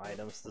got some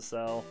items to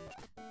sell.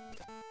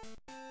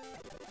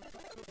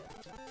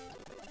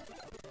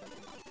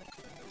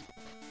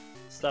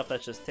 Stuff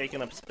that's just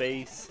taking up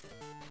space.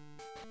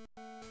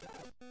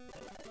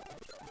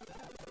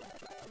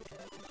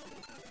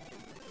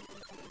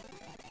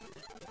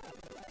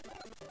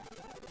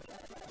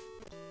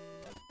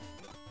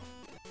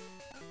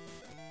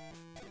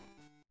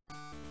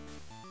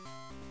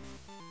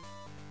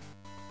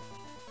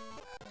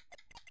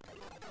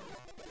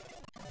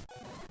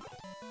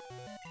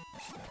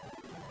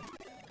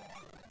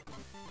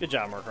 Good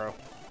job, Murkrow.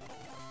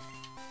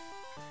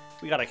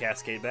 We got a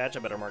Cascade badge, I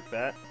better mark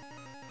that.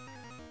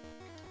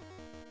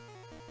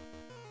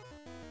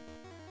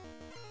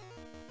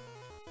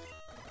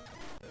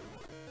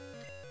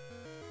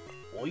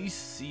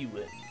 Icy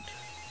Wind.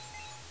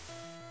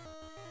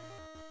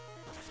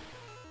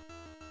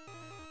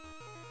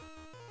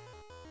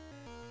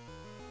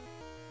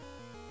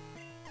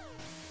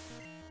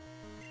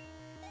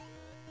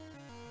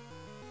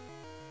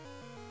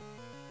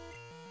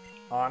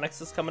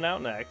 Onyx is coming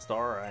out next,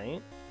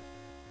 alright.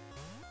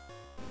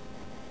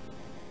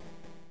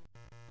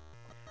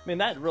 I mean,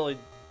 that really...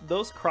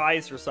 Those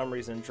cries, for some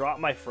reason, drop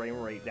my frame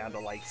rate down to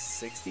like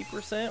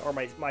 60%, or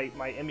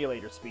my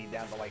emulator speed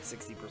down to like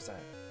 60%. I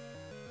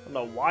don't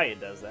know why it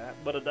does that,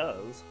 but it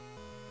does.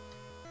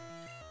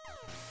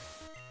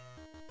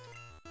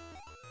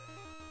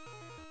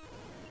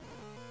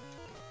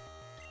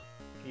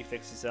 Can you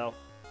fix yourself?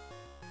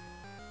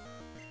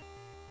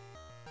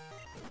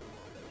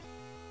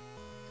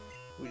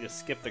 We just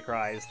skip the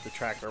cries, the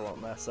tracker won't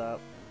mess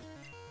up.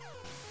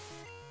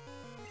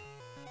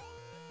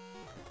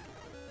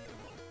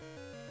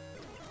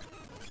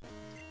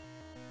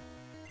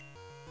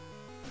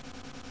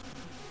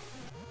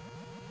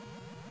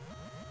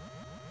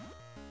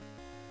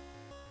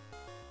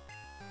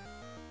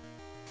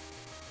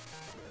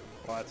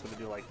 Well, that's gonna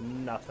do like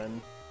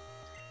nothing.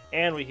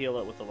 And we heal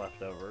it with the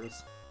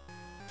leftovers.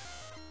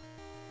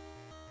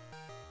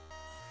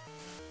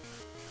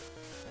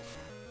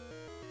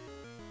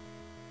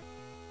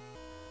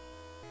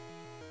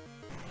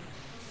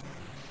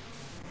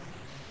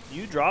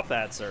 You drop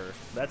that, sir.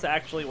 That's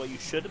actually what you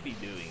should be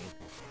doing.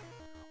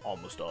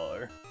 Almost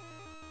are.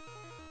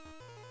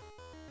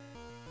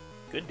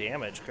 Good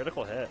damage,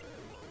 critical hit.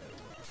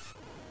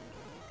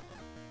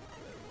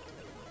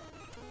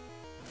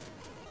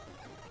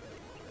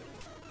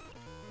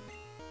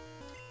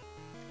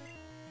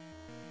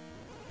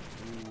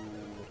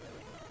 Ooh.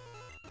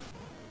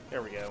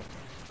 There we go.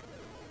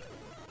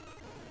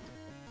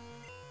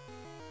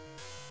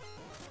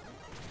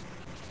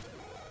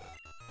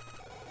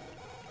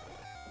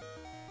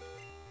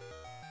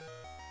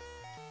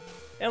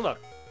 And look,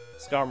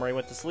 Skarmory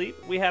went to sleep.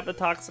 We have the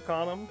Toxic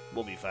on him.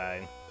 We'll be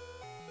fine.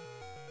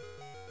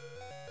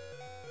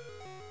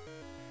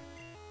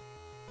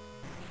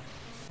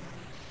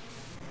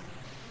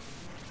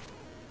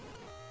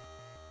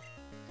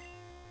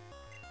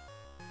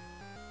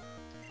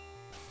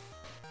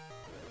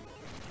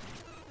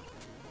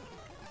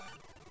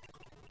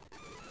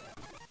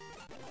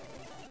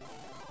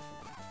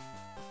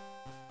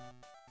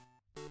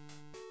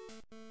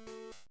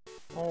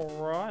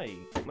 Hi.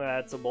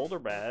 That's a boulder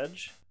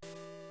badge.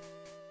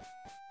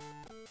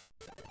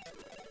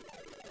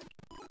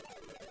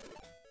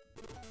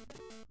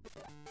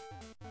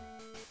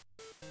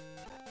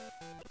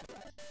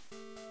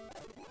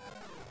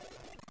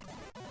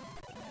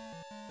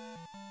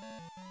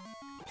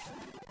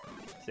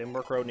 See,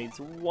 Murkrow needs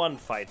one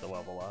fight to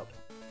level up.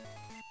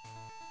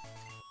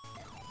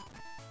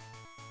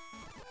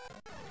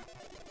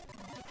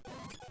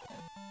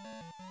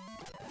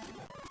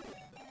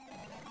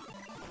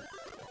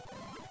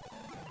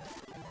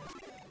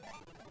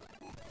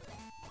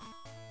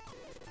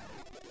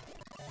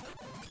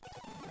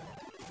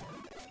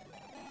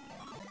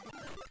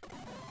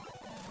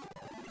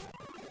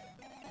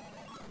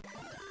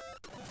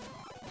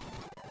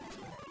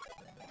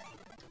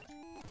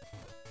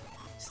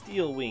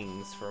 Steel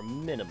wings for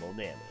minimal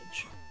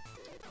damage.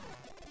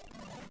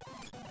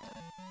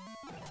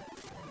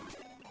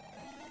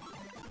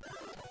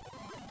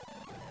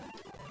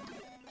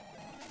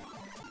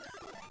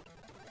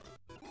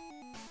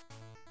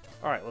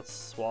 Alright, let's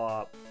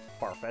swap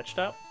Farfetch'd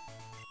out.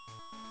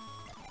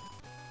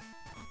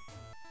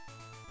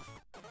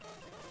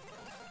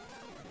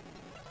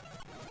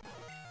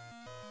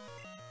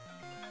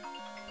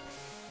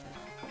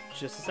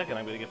 Just a second,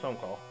 I'm gonna get a phone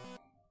call.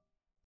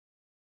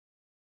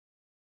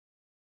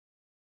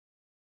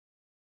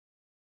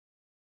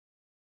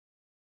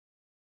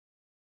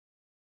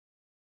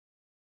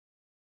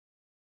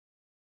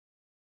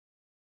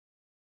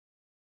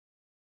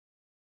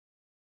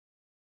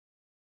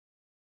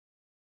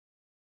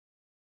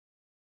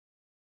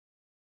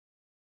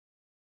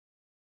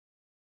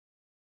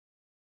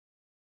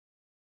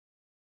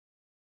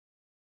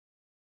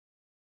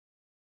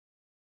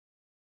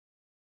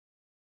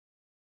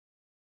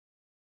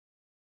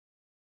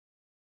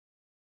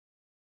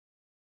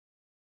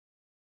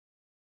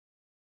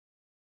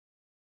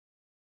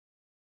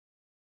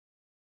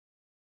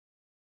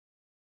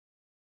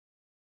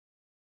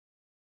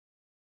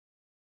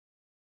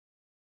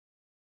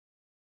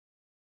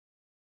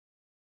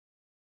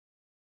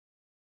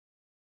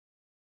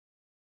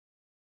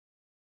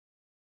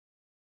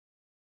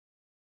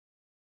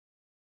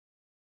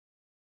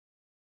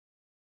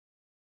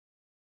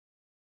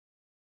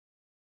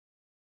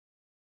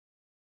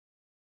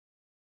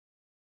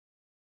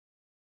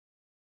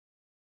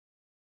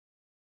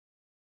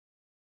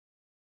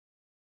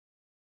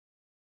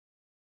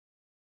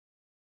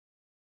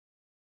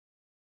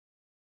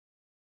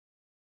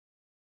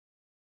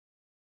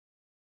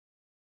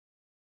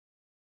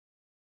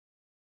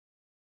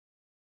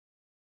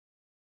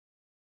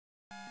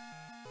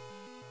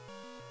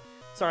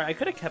 Sorry, I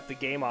could have kept the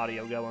game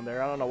audio going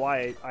there. I don't know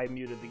why I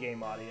muted the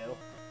game audio.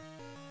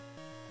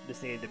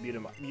 Just needed to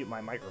mute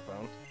my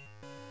microphone.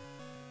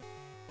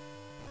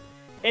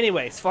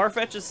 Anyways,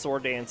 Farfetch'd's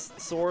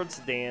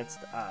Swords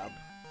Danced Up.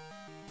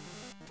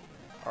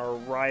 Our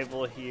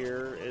rival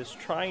here is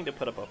trying to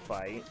put up a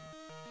fight.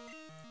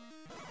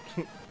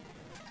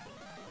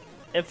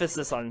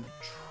 Emphasis on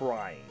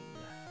trying.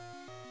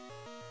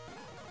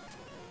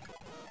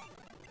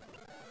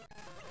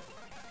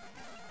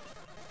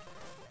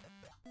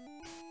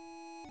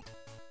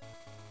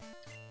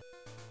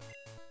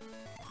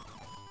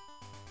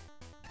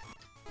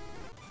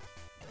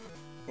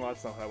 Well,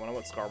 that's not what I want. I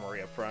want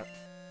Skarmory up front.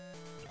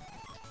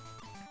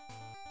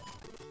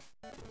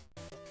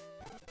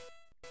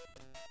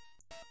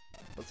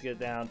 Let's get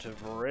down to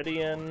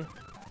Viridian.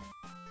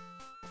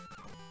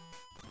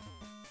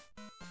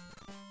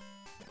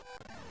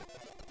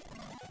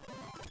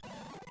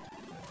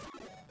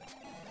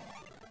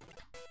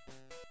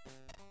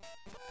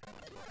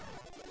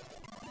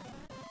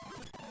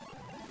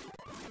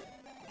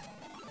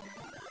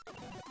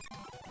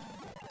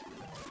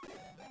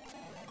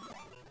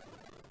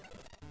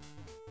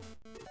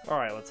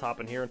 Alright, let's hop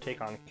in here and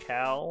take on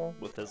Cal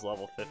with his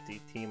level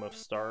 50 team of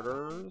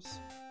starters.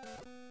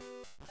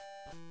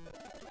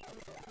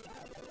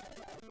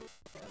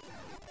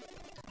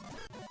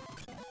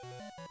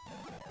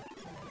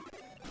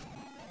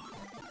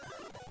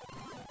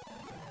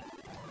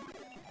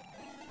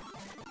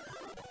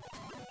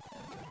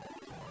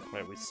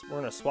 Wait, we're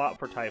gonna swap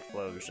for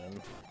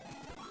Typhlosion.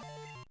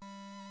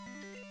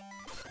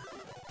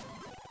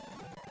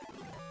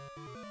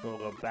 We'll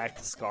go back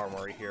to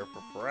Skarmory here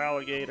for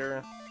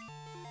Alligator.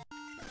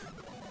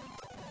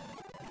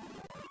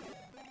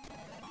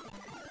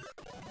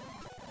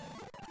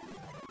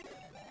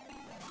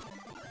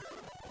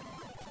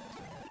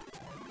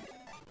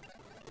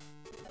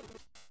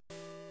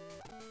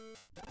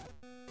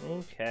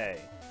 Okay.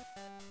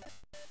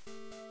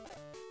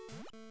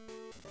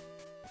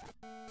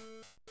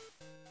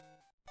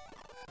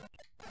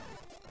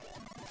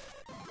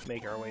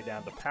 Make our way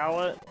down to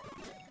Pallet.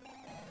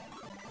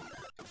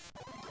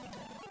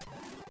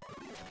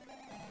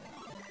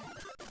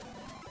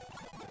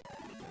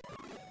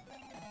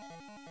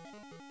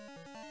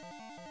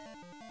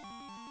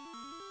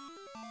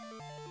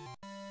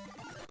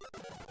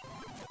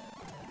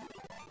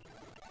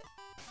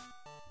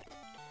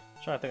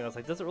 Trying to think, I was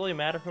like, does it really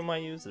matter whom I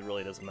use? It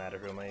really doesn't matter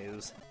whom I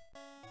use.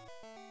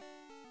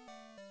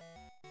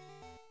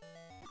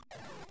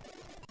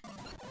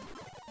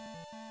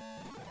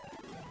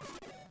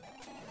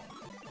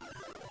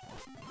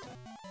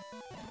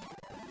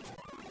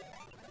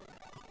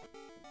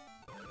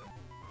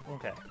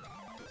 Okay.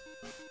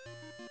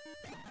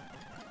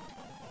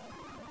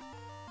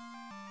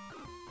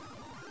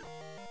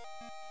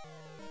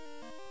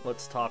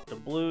 Let's talk to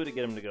Blue to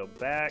get him to go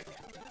back.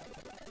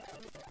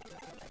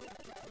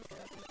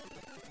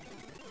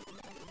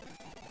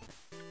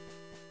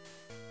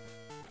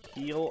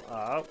 Heal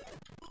up.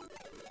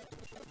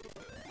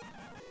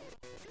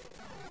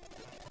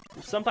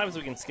 Sometimes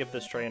we can skip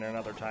this trainer, and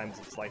other times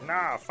it's like,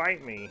 nah,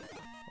 fight me.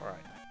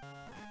 Alright.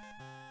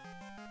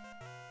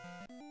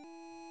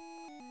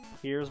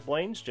 Here's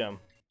Blaine's gem.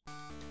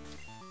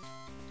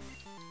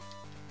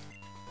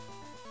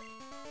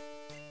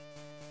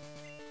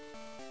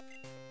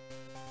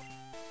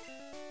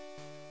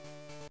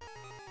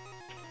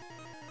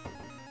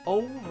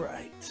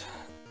 Alright.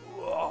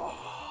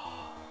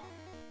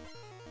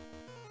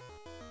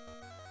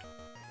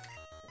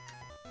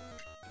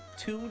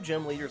 2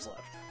 gem leaders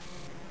left.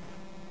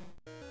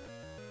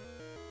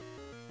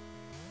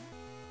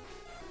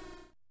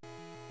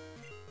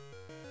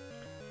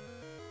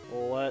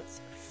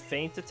 Let's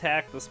feint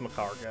attack this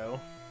Murkrow.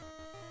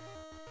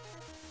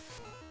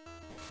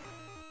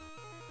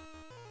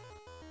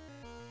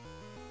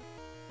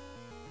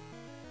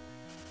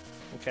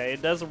 Okay,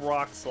 it does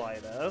rock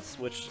slide us,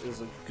 which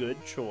is a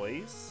good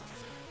choice.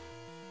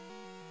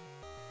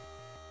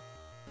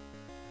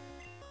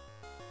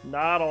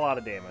 Not a lot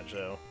of damage,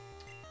 though.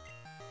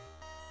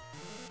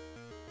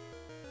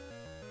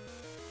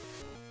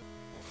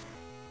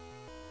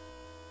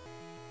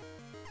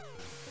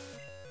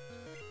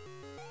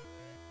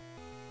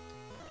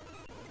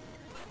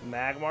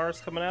 Magmar's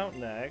coming out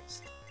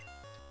next.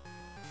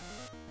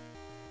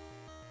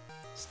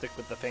 Stick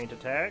with the feint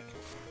attack.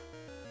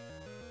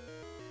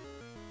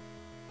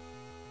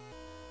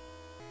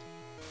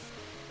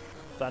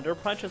 Thunder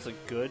Punch is a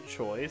good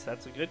choice.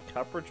 That's a good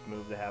coverage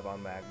move to have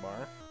on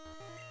Magmar.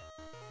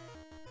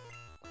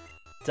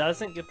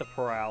 Doesn't get the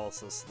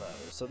paralysis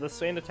though, so this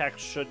feint attack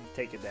should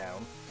take it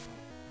down.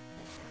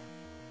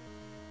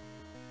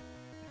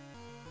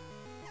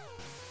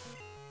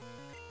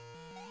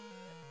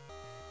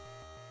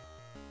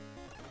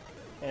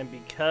 And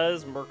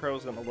because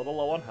Murkrow's getting a little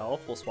low on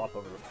health, we'll swap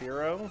over to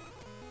Fearow.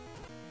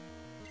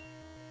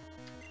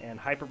 And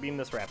Hyper Beam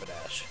this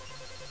Rapidash.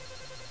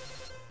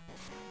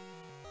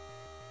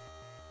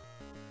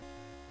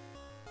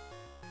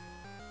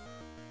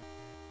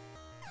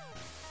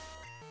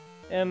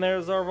 And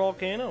there's our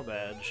Volcano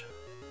badge.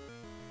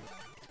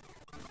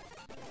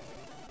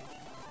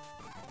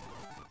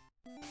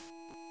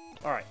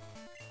 Alright.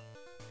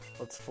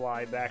 Let's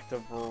fly back to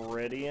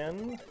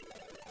Viridian.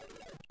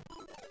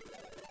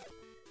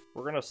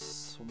 We're gonna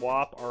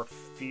swap our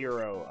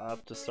Fearow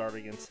up to start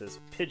against his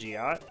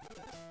Pidgeot.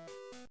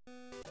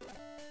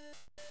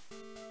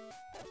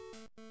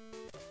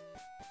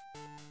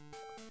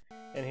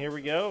 And here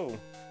we go.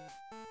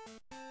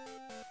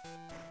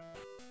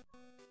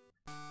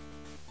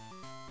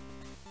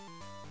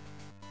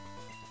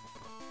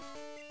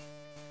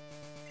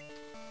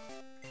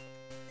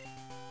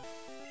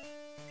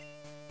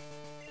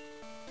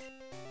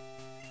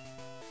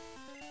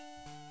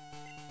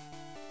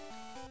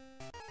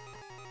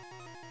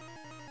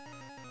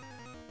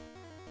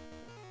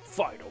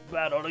 Final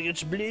battle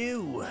against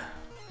Blue!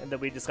 And then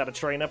we just gotta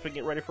train up and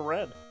get ready for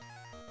Red.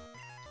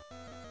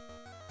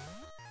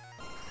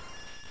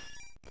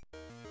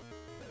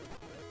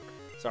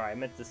 Sorry, I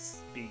meant to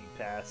speed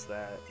past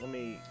that. Let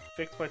me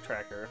fix my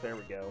tracker. There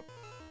we go.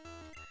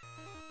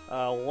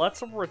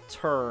 Let's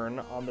return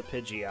on the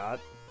Pidgeot.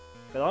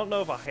 I don't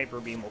know if a Hyper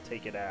Beam will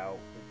take it out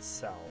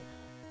itself.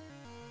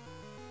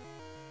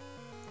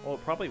 Well,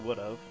 it probably would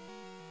have.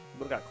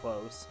 Would have got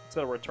close. It's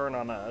gonna return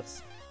on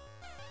us.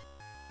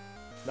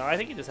 No, I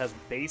think he just has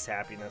base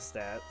happiness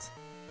stats.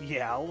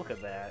 Yeah, I'll look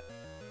at that.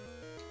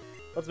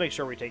 Let's make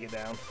sure we take it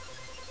down.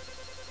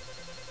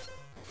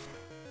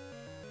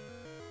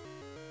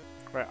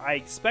 Right, I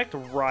expect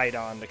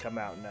Rhydon to come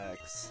out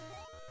next.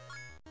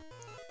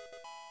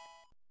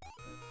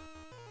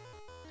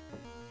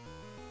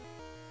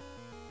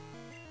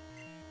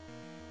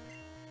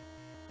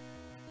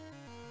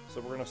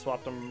 So we're gonna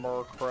swap to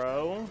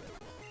Murkrow.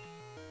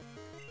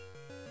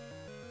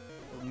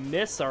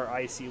 Miss our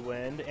Icy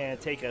Wind and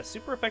take a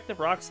super effective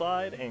Rock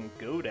Slide and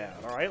go down.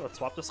 Alright, let's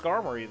swap to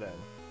Skarmory then.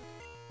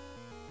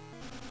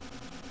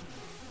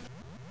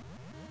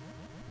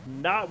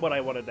 Not what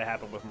I wanted to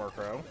happen with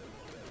Murkrow.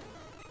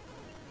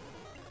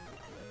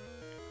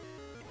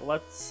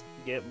 Let's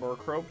get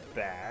Murkrow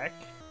back.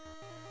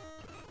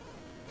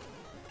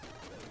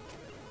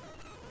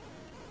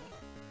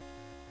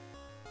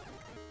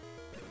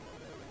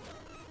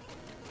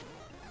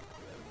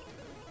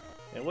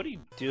 And what are you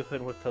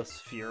doing with those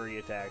Fury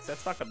attacks?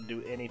 That's not going to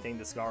do anything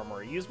to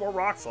Skarmory. Use more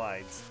Rock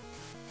Slides.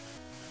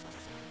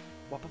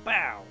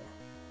 Wappa-pow!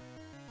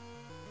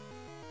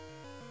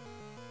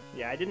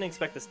 Yeah, I didn't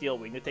expect the Steel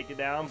Wing to take it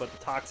down, but the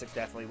Toxic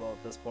definitely will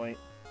at this point.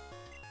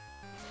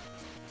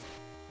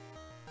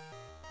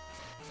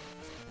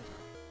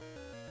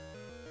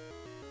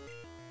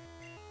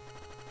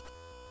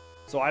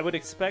 So I would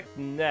expect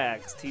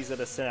next he's going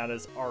to send out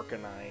his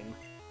Arcanine.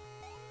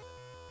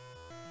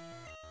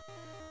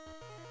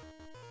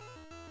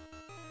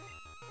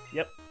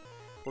 Yep.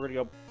 We're gonna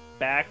go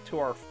back to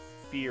our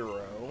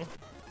Fearow.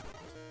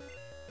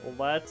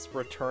 Let's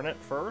return it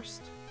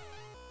first.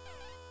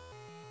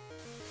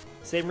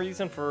 Same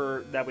reason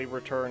for that we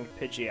returned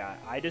Pidgeot.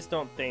 I just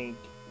don't think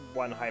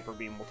one Hyper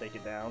Beam will take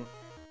it down.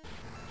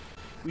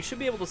 We should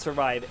be able to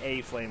survive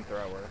a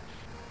Flamethrower.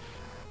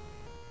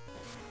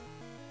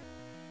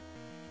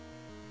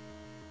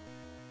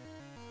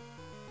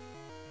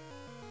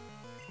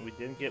 We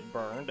didn't get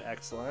burned.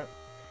 Excellent.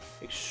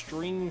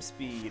 Extreme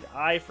Speed.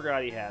 I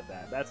forgot he had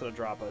that. That's gonna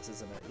drop us,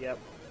 isn't it? Yep.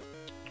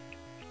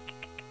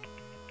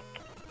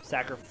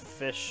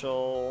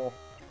 Sacrificial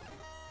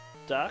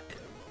Duck.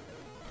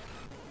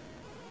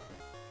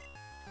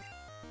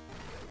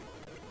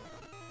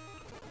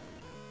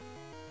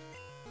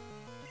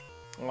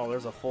 Oh,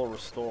 there's a full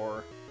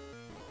restore.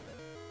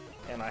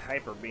 And I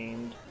Hyper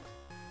Beamed.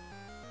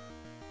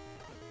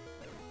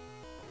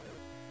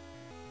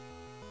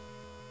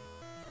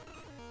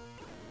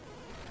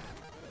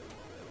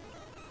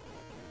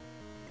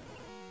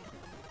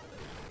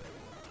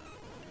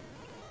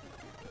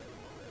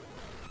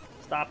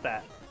 Stop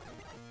that.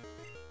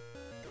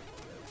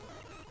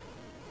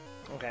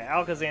 Okay,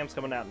 Alakazam's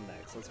coming out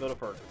next. Let's go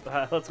to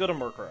let's go to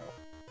Murkrow.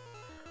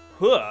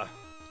 Huh.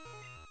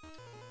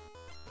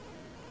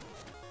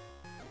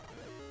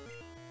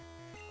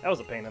 That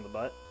was a pain in the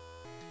butt.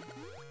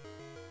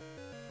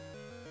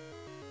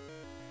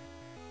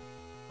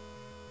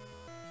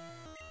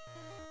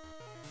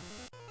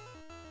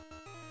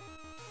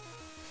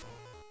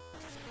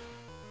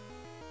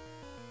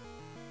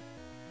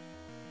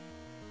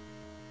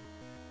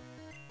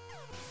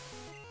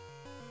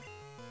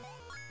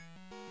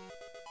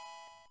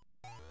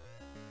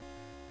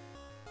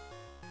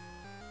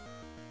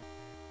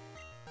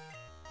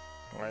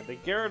 Alright, the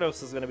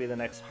Gyarados is going to be the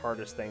next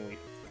hardest thing we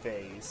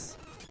face.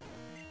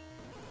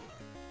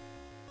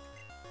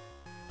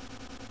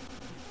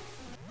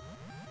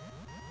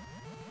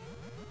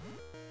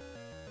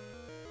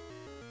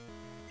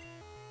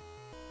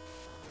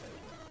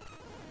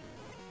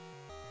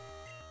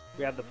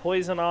 We have the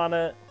poison on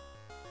it.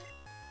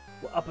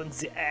 We're up in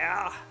the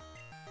air.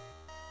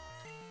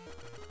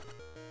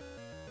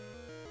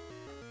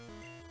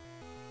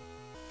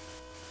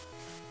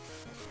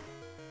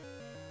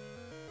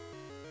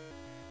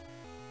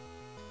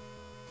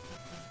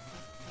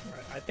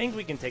 I think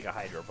we can take a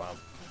Hydro Pump.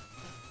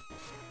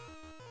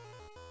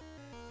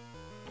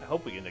 I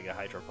hope we can take a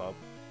Hydro Pump.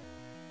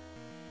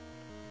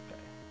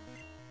 Okay.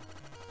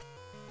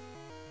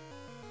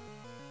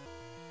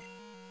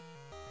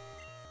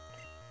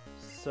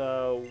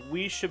 So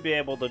we should be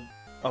able to.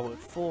 Oh, he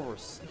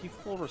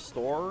full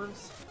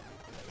restores.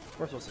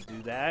 We're supposed to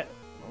do that.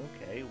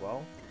 Okay,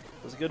 well,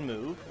 it was a good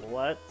move.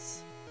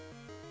 Let's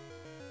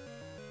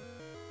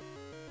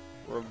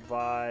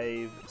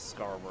revive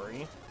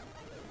Skarmory.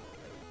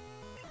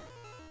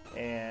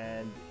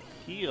 And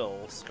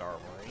heal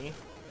Skarmory.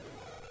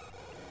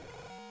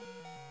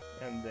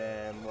 And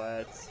then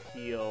let's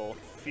heal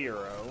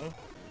Fearow.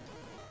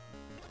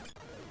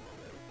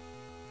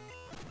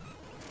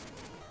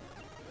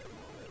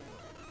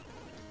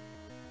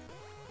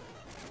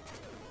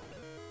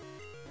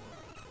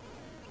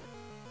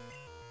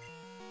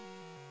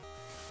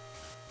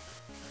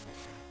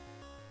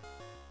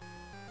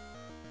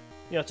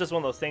 You know, it's just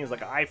one of those things,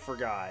 like, I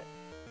forgot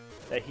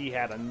that he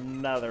had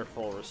another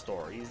full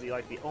restore. He's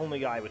like the only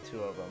guy with two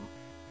of them.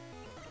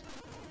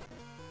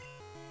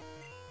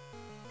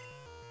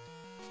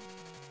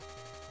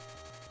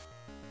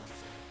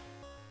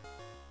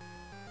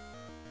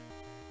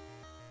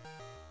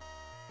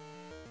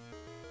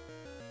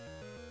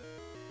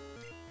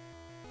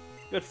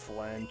 Good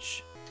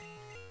flinch.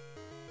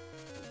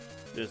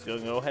 Just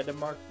gonna go ahead and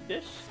mark the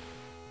dish.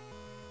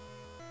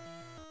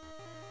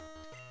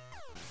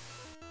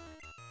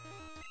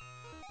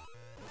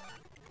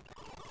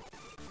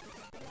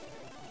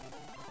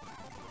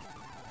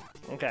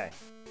 Okay.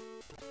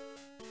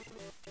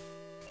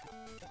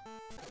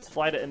 Let's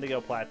fly to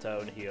Indigo Plateau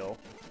and heal.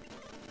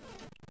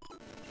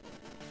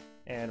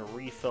 And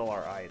refill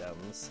our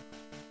items.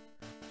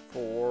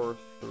 4,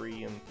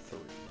 3, and 3.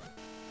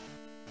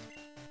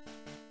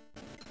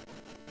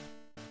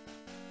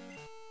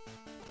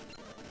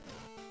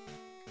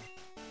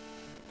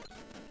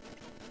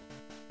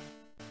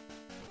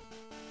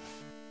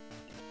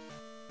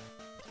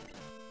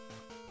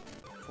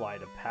 Fly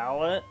to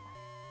Pallet.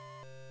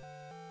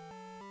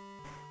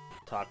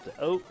 Talk to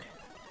Oak.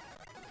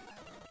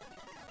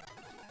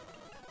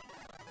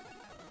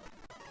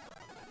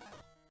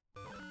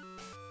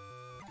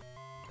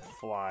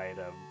 Fly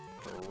to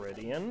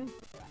Viridian.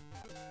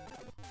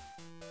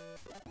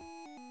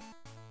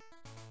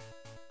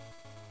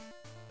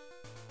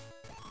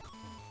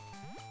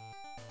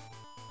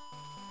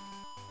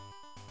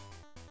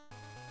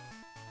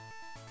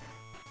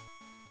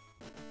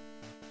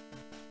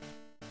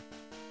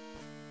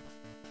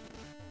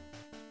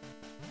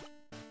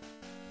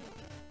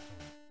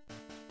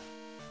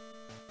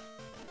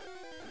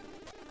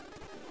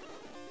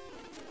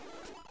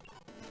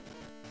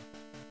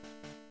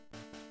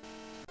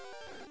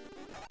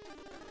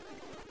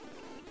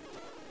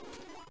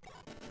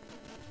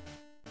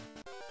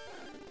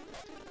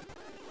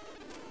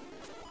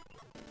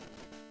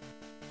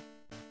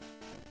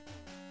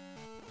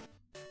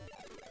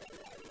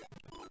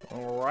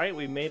 Alright,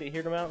 we made it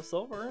here to Mount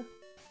Silver.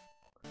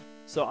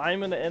 So I'm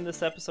going to end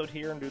this episode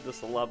here and do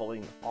this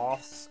leveling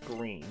off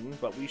screen,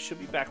 but we should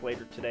be back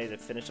later today to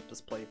finish up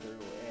this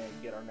playthrough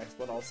and get our next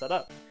one all set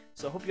up.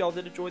 So I hope you all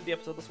did enjoy the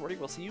episode this morning.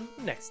 We'll see you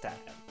next time.